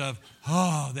experience of,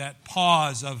 that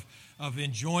pause of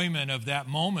enjoyment of that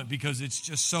moment, because it's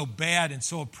just so bad and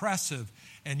so oppressive.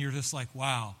 And you're just like,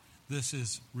 wow, this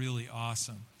is really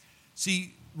awesome.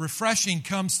 See, refreshing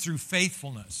comes through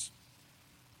faithfulness.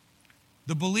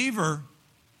 The believer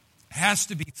has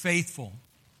to be faithful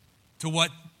to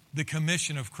what the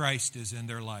commission of Christ is in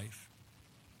their life.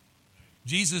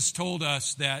 Jesus told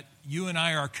us that you and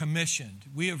I are commissioned.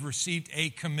 We have received a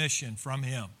commission from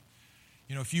him.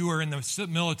 You know, if you are in the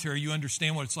military, you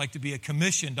understand what it's like to be a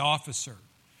commissioned officer.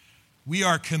 We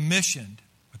are commissioned,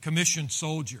 a commissioned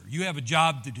soldier. You have a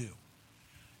job to do.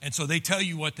 And so they tell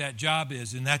you what that job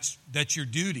is, and that's your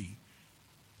duty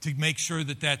to make sure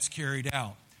that that's carried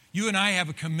out. You and I have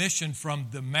a commission from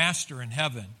the Master in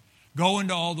heaven. Go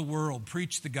into all the world,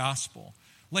 preach the gospel.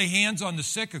 Lay hands on the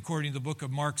sick, according to the book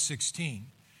of Mark 16.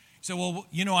 So, well,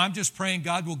 you know, I'm just praying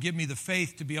God will give me the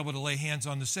faith to be able to lay hands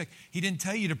on the sick. He didn't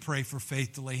tell you to pray for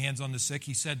faith to lay hands on the sick.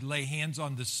 He said, lay hands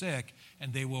on the sick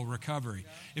and they will recover.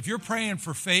 If you're praying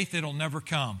for faith, it'll never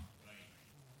come.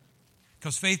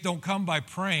 Because faith don't come by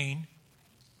praying.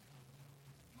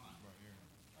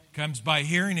 It comes by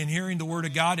hearing, and hearing the word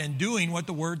of God and doing what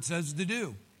the word says to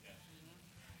do.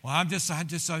 Well, I just,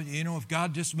 if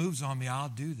God just moves on me, I'll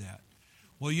do that.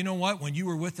 Well, you know what? When you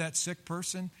were with that sick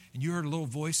person and you heard a little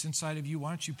voice inside of you, why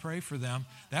don't you pray for them?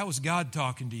 That was God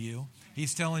talking to you.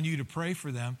 He's telling you to pray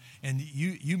for them. And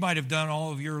you might have done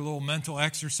all of your little mental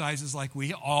exercises like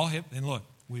we all have. And look,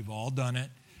 we've all done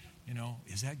it. You know,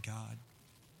 is that God?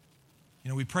 You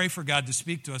know, we pray for God to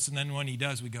speak to us, and then when he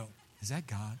does, we go, is that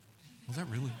God? Was that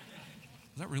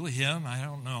really him? I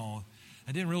don't know.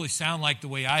 It didn't really sound like the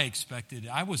way I expected.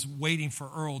 I was waiting for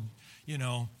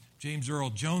James Earl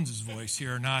Jones's voice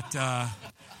here, not that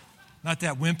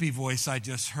wimpy voice I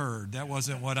just heard. That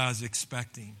wasn't what I was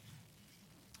expecting.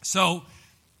 So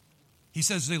he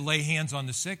says they lay hands on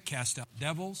the sick, cast out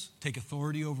devils, take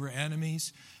authority over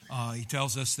enemies. He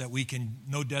tells us that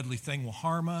no deadly thing will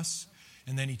harm us.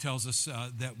 And then he tells us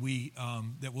that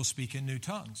we'll speak in new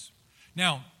tongues.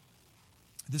 Now,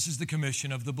 this is the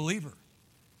commission of the believer,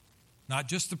 not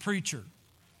just the preacher,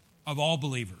 of all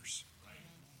believers.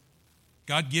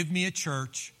 God, give me a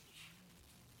church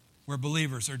where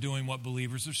believers are doing what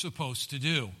believers are supposed to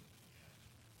do.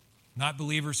 Not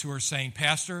believers who are saying,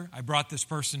 Pastor, I brought this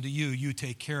person to you, you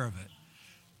take care of it.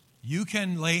 You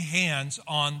can lay hands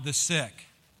on the sick.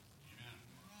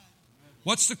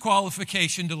 What's the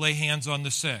qualification to lay hands on the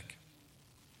sick?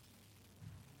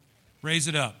 Raise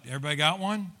it up. Everybody got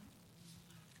one?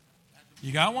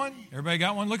 You got one? Everybody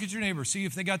got one? Look at your neighbor. See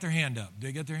if they got their hand up. Did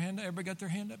they get their hand up? Everybody got their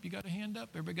hand up? You got a hand up?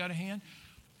 Everybody got a hand?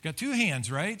 Got two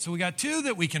hands, right? So we got two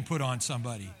that we can put on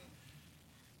somebody.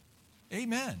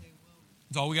 Amen.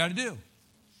 That's all we got to do.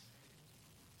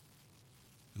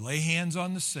 Lay hands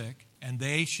on the sick, and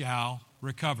they shall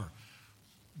recover.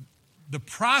 The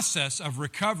process of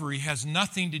recovery has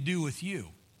nothing to do with you,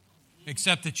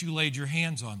 except that you laid your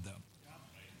hands on them.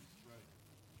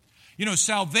 You know,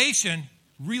 salvation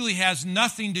really has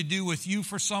nothing to do with you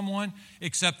for someone,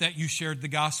 except that you shared the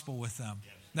gospel with them.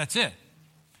 That's it.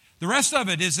 The rest of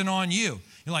it isn't on you.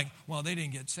 You're like, well, they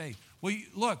didn't get saved. Well,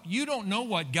 look, you don't know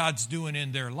what God's doing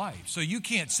in their life. So you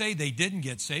can't say they didn't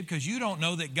get saved because you don't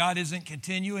know that God isn't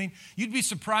continuing. You'd be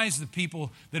surprised the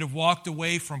people that have walked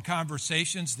away from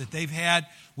conversations that they've had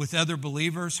with other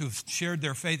believers who've shared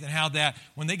their faith, and how that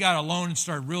when they got alone and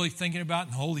started really thinking about it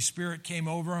and the Holy Spirit came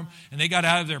over them and they got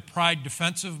out of their pride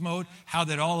defensive mode, how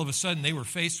that all of a sudden they were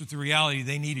faced with the reality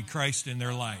they needed Christ in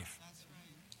their life.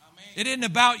 It isn't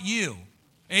about you.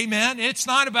 Amen. It's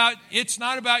not about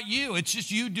you. It's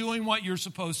just you doing what you're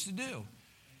supposed to do.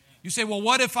 You say, well,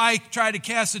 what if I try to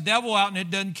cast the devil out and it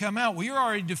doesn't come out? Well, you're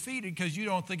already defeated because you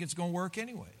don't think it's going to work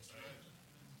anyways.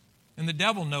 And the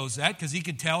devil knows that because he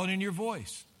can tell it in your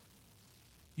voice.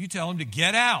 You tell him to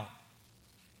get out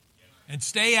and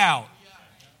stay out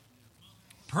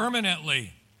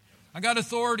permanently. I got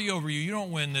authority over you. You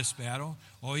don't win this battle.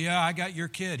 Oh, yeah, I got your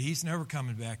kid. He's never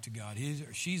coming back to God.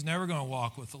 She's never going to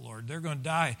walk with the Lord. They're going to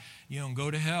die, and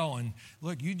go to hell. And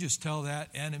look, you just tell that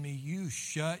enemy, you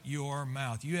shut your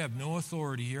mouth. You have no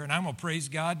authority here. And I'm going to praise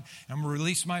God. I'm going to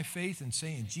release my faith and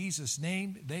say, in Jesus'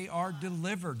 name, they are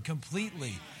delivered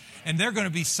completely. And they're going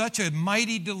to be such a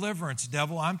mighty deliverance,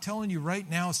 devil. I'm telling you right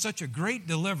now, such a great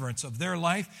deliverance of their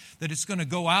life that it's going to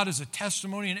go out as a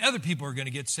testimony, and other people are going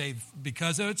to get saved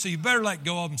because of it. So you better let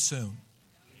go of them soon.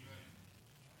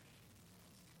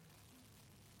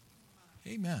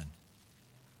 Amen.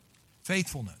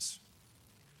 Faithfulness.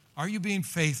 Are you being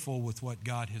faithful with what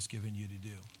God has given you to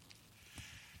do?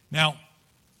 Now,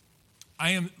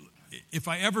 if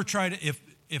I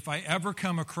ever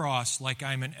come across like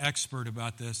I'm an expert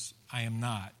about this, I am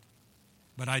not.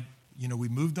 But we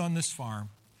moved on this farm.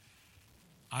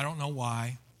 I don't know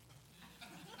why.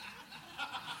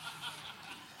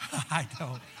 I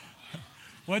don't.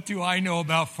 What do I know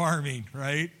about farming,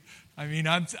 right? I mean,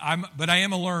 but I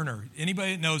am a learner.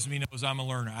 Anybody that knows me knows I'm a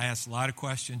learner. I ask a lot of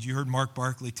questions. You heard Mark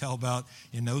Barkley tell about,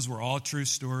 and those were all true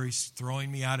stories,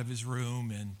 throwing me out of his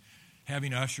room and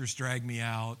having ushers drag me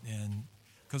out, and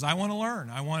because I want to learn.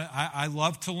 I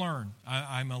love to learn.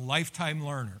 I'm a lifetime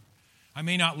learner. I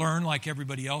may not learn like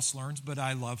everybody else learns, but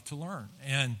I love to learn.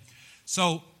 And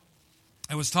so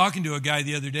I was talking to a guy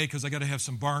the other day because I got to have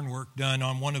some barn work done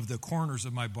on one of the corners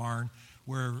of my barn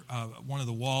where one of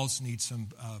the walls needs some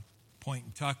point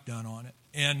and tuck done on it.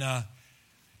 And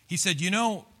he said,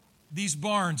 these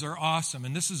barns are awesome.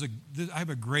 And I have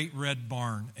a great red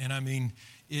barn. And I mean,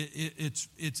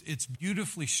 it's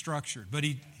beautifully structured. But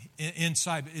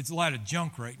inside, it's a lot of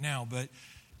junk right now. But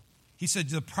he said,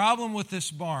 the problem with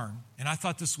this barn, and I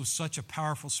thought this was such a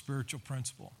powerful spiritual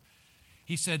principle.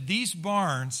 He said, these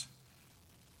barns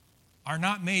are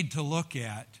not made to look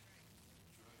at.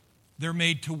 They're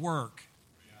made to work.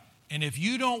 And if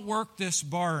you don't work this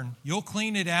barn, you'll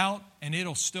clean it out and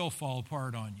it'll still fall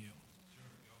apart on you.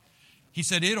 He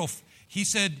said,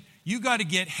 you got to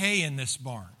get hay in this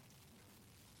barn.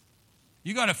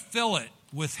 You got to fill it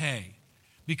with hay.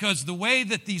 Because the way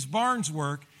that these barns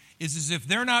work is as if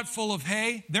they're not full of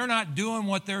hay, they're not doing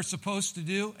what they're supposed to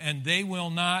do, and they will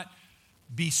not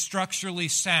be structurally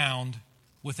sound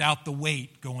without the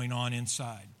weight going on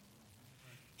inside.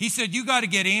 He said, you got to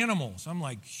get animals. I'm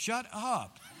like, shut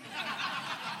up.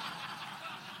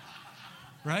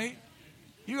 Right?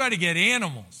 You got to get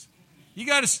animals. You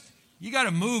got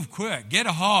to move quick. Get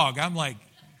a hog. I'm like,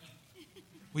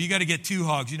 well, you got to get 2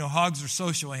 hogs. Hogs are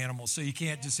social animals, so you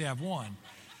can't just have one.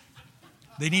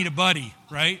 They need a buddy,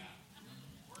 right?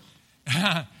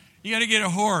 You got to get a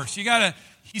horse.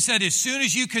 He said, as soon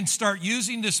as you can start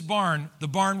using this barn, the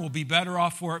barn will be better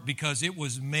off for it because it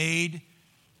was made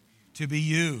to be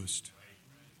used.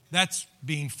 That's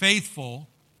being faithful.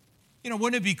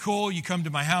 Wouldn't it be cool? You come to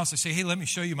my house, I say, hey, let me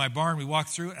show you my barn. We walk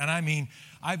through it, and I mean,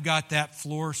 I've got that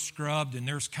floor scrubbed, and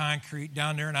there's concrete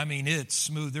down there, and I mean, it's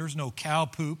smooth. There's no cow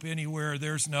poop anywhere.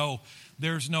 There's no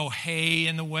hay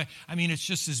in the way. I mean, it's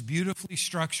just this beautifully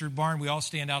structured barn. We all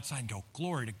stand outside and go,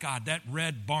 glory to God, that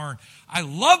red barn. I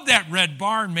love that red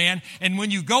barn, man. And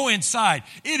when you go inside,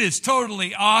 it is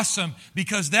totally awesome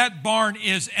because that barn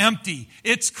is empty.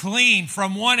 It's clean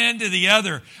from one end to the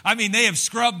other. I mean, they have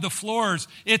scrubbed the floors.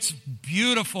 It's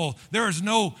beautiful. There's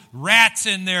no rats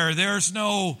in there. There's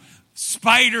no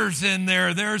spiders in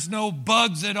there. There's no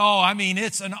bugs at all. I mean,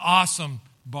 it's an awesome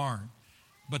barn.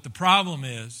 But the problem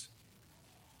is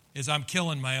I'm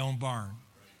killing my own barn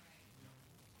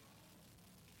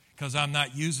because I'm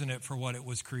not using it for what it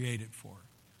was created for.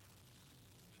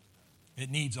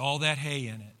 It needs all that hay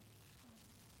in it.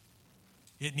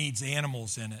 It needs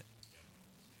animals in it.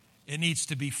 It needs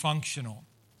to be functional.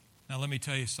 Now, let me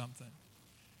tell you something.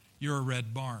 You're a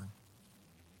red barn.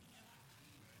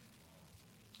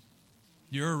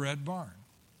 You're a red barn.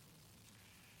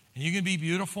 And you can be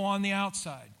beautiful on the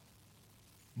outside.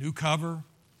 New cover,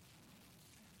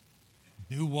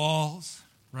 new walls,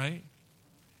 right?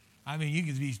 I mean, you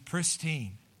can be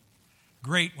pristine.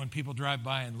 Great when people drive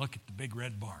by and look at the big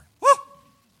red barn. Woo!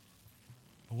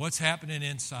 But what's happening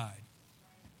inside?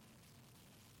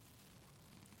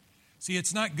 See,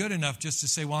 it's not good enough just to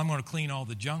say, well, I'm going to clean all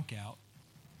the junk out.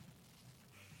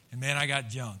 And man, I got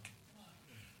junk.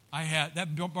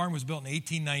 That barn was built in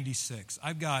 1896.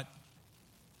 I've got,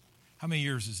 how many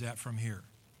years is that from here?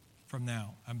 From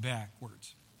now? I'm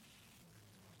backwards.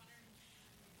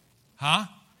 Huh?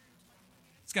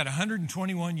 It's got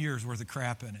 121 years worth of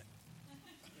crap in it.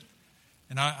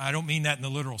 And I don't mean that in the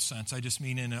literal sense. I just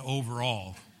mean in an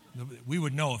overall. We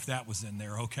would know if that was in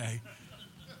there, okay?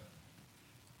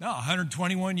 No,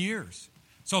 121 years.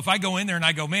 So if I go in there and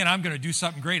I go, man, I'm going to do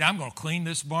something great. I'm going to clean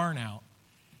this barn out.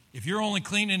 If you're only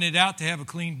cleaning it out to have a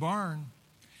clean barn,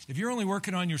 if you're only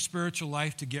working on your spiritual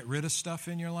life to get rid of stuff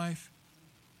in your life,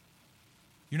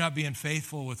 you're not being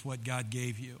faithful with what God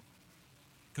gave you.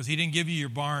 Because He didn't give you your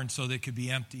barn so that it could be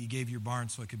empty. He gave you your barn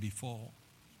so it could be full.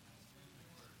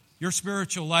 Your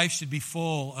spiritual life should be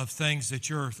full of things that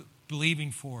you're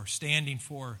believing for, standing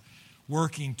for,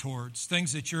 working towards,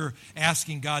 things that you're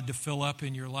asking God to fill up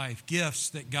in your life,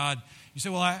 gifts that God, you say,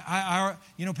 well,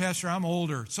 Pastor, I'm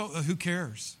older, so who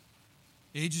cares?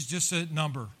 Age is just a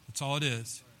number. That's all it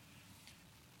is.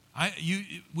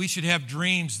 We should have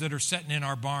dreams that are sitting in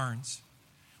our barns.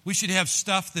 We should have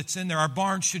stuff that's in there. Our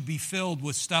barns should be filled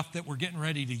with stuff that we're getting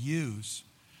ready to use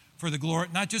for the glory,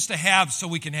 not just to have so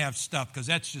we can have stuff, because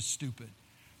that's just stupid,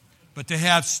 but to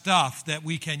have stuff that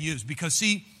we can use. Because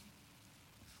see,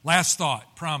 last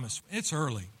thought, promise. It's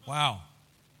early. Wow.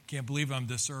 Can't believe I'm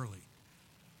this early.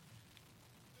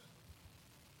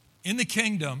 In the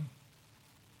kingdom,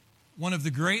 one of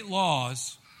the great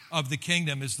laws of the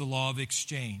kingdom is the law of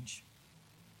exchange.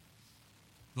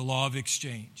 The law of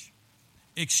exchange.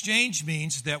 Exchange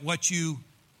means that what you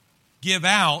give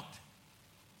out,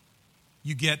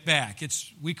 you get back.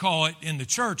 We call it, in the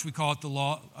church, we call it the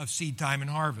law of seed time and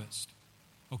harvest.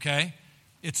 Okay?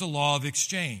 It's a law of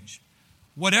exchange.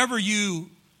 Whatever you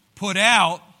put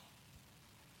out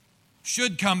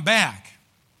should come back.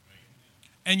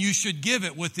 And you should give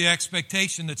it with the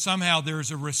expectation that somehow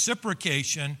there's a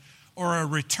reciprocation or a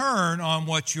return on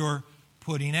what you're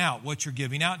putting out, what you're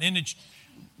giving out. And it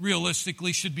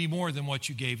realistically should be more than what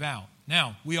you gave out.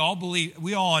 Now, we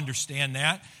all understand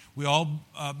that. We all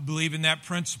believe in that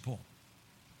principle.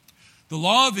 The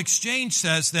law of exchange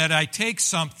says that I take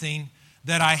something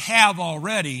that I have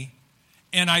already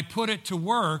and I put it to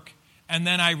work, and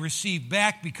then I receive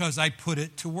back because I put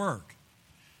it to work.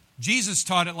 Jesus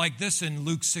taught it like this in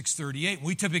Luke 6:38.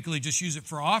 We typically just use it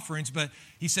for offerings, but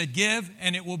he said, give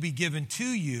and it will be given to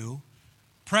you.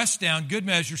 Pressed down, good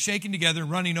measure, shaken together,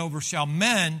 and running over shall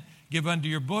men give unto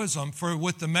your bosom. For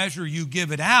with the measure you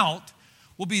give it out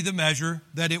will be the measure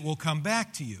that it will come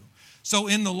back to you. So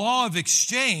in the law of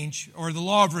exchange, or the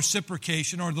law of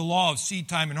reciprocation, or the law of seed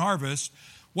time and harvest,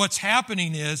 what's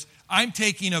happening is I'm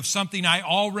taking of something I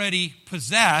already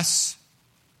possess,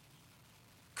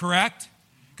 correct?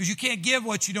 Because you can't give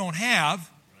what you don't have.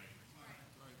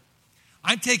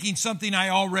 I'm taking something I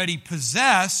already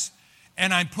possess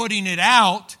and I'm putting it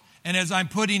out. And as I'm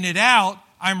putting it out,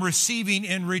 I'm receiving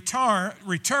in return.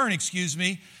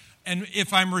 And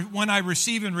when I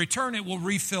receive in return, it will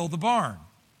refill the barn.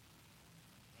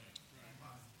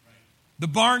 The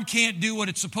barn can't do what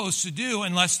it's supposed to do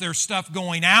unless there's stuff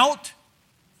going out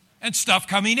and stuff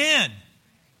coming in.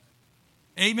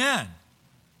 Amen.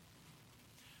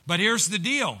 But here's the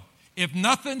deal. If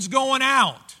nothing's going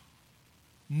out,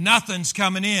 nothing's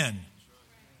coming in.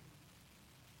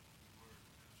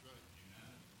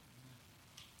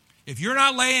 If you're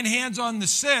not laying hands on the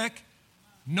sick,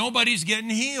 nobody's getting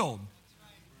healed.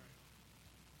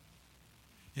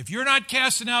 If you're not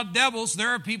casting out devils, there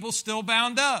are people still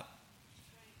bound up.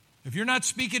 If you're not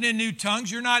speaking in new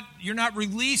tongues, you're not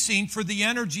releasing for the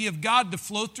energy of God to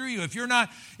flow through you. If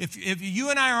you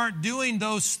and I aren't doing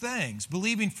those things,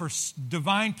 believing for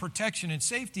divine protection and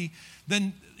safety,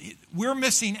 then we're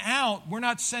missing out. We're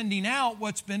not sending out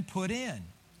what's been put in.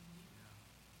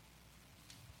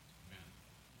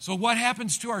 So what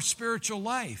happens to our spiritual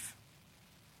life?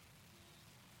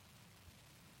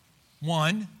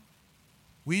 One,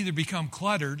 we either become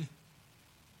cluttered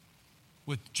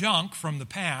with junk from the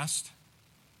past,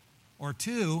 or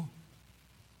two,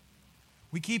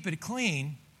 we keep it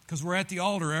clean because we're at the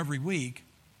altar every week,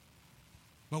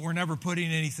 but we're never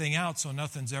putting anything out, so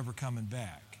nothing's ever coming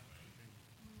back.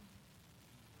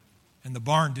 And the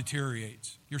barn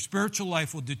deteriorates. Your spiritual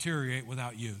life will deteriorate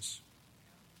without use.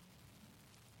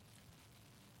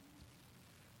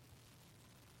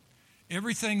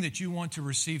 Everything that you want to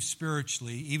receive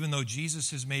spiritually, even though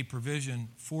Jesus has made provision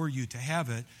for you to have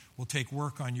it, will take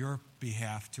work on your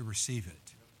behalf to receive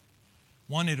it.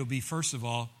 One, it'll be, first of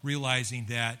all, realizing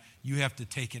that you have to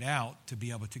take it out to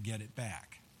be able to get it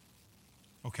back.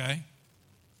 Okay?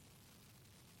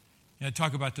 And I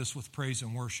talk about this with praise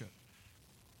and worship.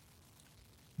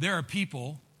 There are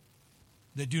people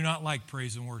that do not like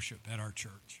praise and worship at our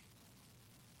church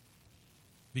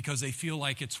because they feel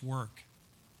like it's work.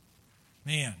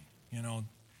 Man,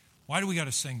 why do we got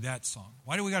to sing that song?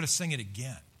 Why do we got to sing it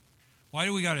again? Why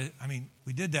do we got to,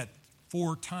 we did that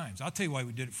 4 times. I'll tell you why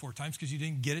we did it 4 times, because you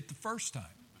didn't get it the first time.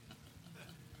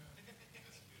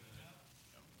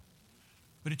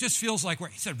 But it just feels like,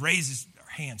 he said raise his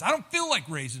hands. I don't feel like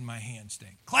raising my hands, Dave.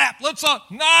 Clap, let's all,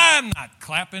 no, I'm not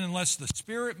clapping unless the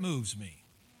Spirit moves me.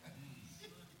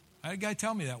 I had a guy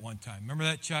tell me that one time. Remember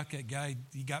that, Chuck? That guy,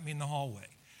 he got me in the hallway.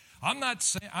 I'm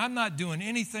not doing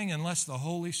anything unless the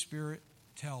Holy Spirit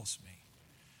tells me.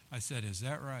 I said, is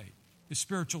that right? His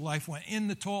spiritual life went in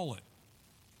the toilet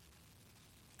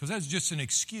because that's just an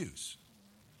excuse.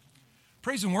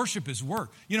 Praise and worship is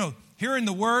work. Hearing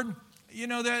the word,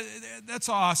 that's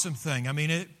an awesome thing. I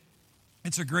mean,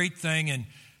 it's a great thing,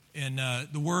 and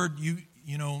the word,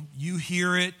 you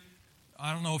hear it.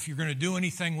 I don't know if you're going to do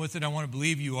anything with it. I want to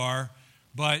believe you are,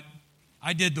 but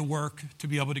I did the work to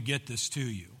be able to get this to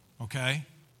you, okay?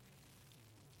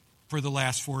 For the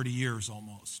last 40 years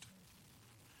almost.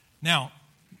 Now,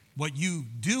 what you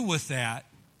do with that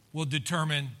will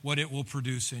determine what it will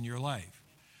produce in your life.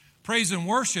 Praise and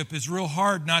worship is real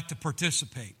hard not to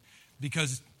participate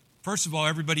because, first of all,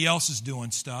 everybody else is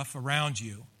doing stuff around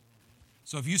you.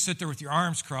 So if you sit there with your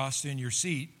arms crossed in your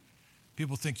seat,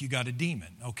 people think you got a demon,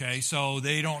 okay? So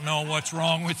they don't know what's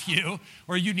wrong with you,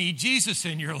 or you need Jesus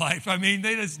in your life. I mean,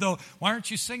 they just know, why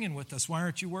aren't you singing with us? Why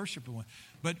aren't you worshiping?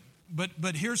 But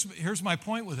here's my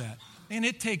point with that. And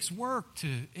it takes work to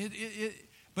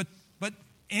but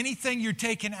anything you're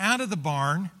taking out of the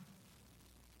barn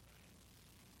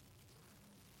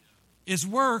is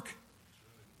work,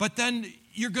 but then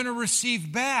you're going to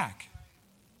receive back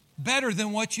better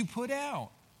than what you put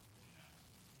out.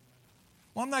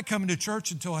 Well, I'm not coming to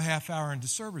church until a half hour into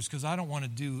service because I don't want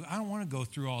to go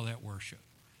through all that worship.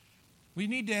 Well, you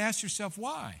need to ask yourself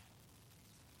why.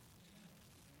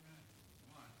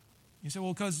 You say,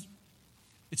 well, because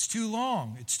it's too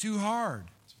long. It's too hard.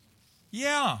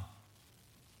 Yeah.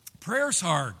 Prayer's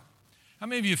hard. How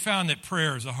many of you found that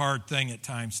prayer is a hard thing at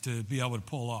times to be able to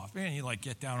pull off? Man, you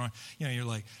get down on, you're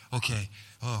like, okay,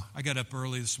 I got up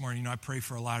early this morning. I pray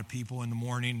for a lot of people in the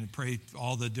morning and pray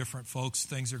all the different folks,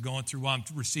 things they're going through while I'm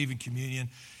receiving communion.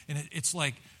 And it's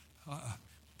like,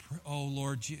 oh,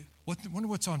 Lord, wonder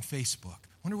what's on Facebook.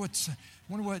 Wonder what's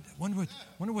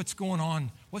going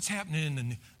on. What's happening in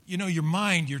the your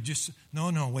mind, you're just,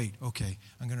 no, wait, okay,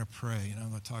 I'm going to pray, and I'm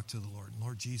going to talk to the Lord.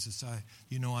 Lord Jesus,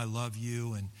 I love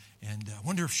you, and I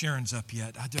wonder if Sharon's up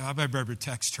yet. I better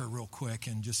text her real quick,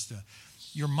 and just,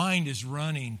 your mind is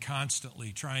running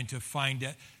constantly, trying to find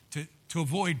it, to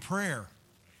avoid prayer.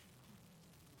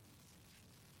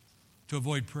 To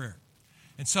avoid prayer.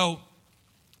 And so,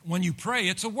 when you pray,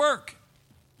 it's a work.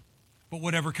 But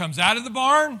whatever comes out of the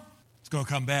barn, it's going to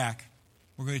come back.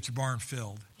 We're going to get your barn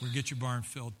filled. We're going to get your barn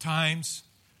filled. Times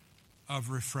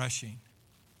of refreshing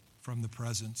from the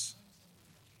presence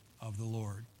of the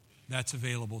Lord. That's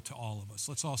available to all of us.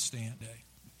 Let's all stand today.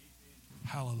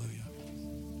 Hallelujah.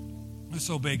 Let's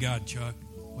obey God, Chuck.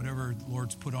 Whatever the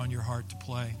Lord's put on your heart to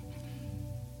play.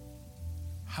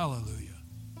 Hallelujah.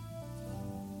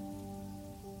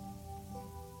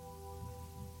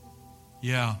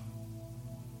 Yeah.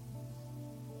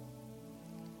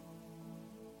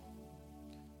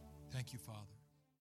 Thank you, Father.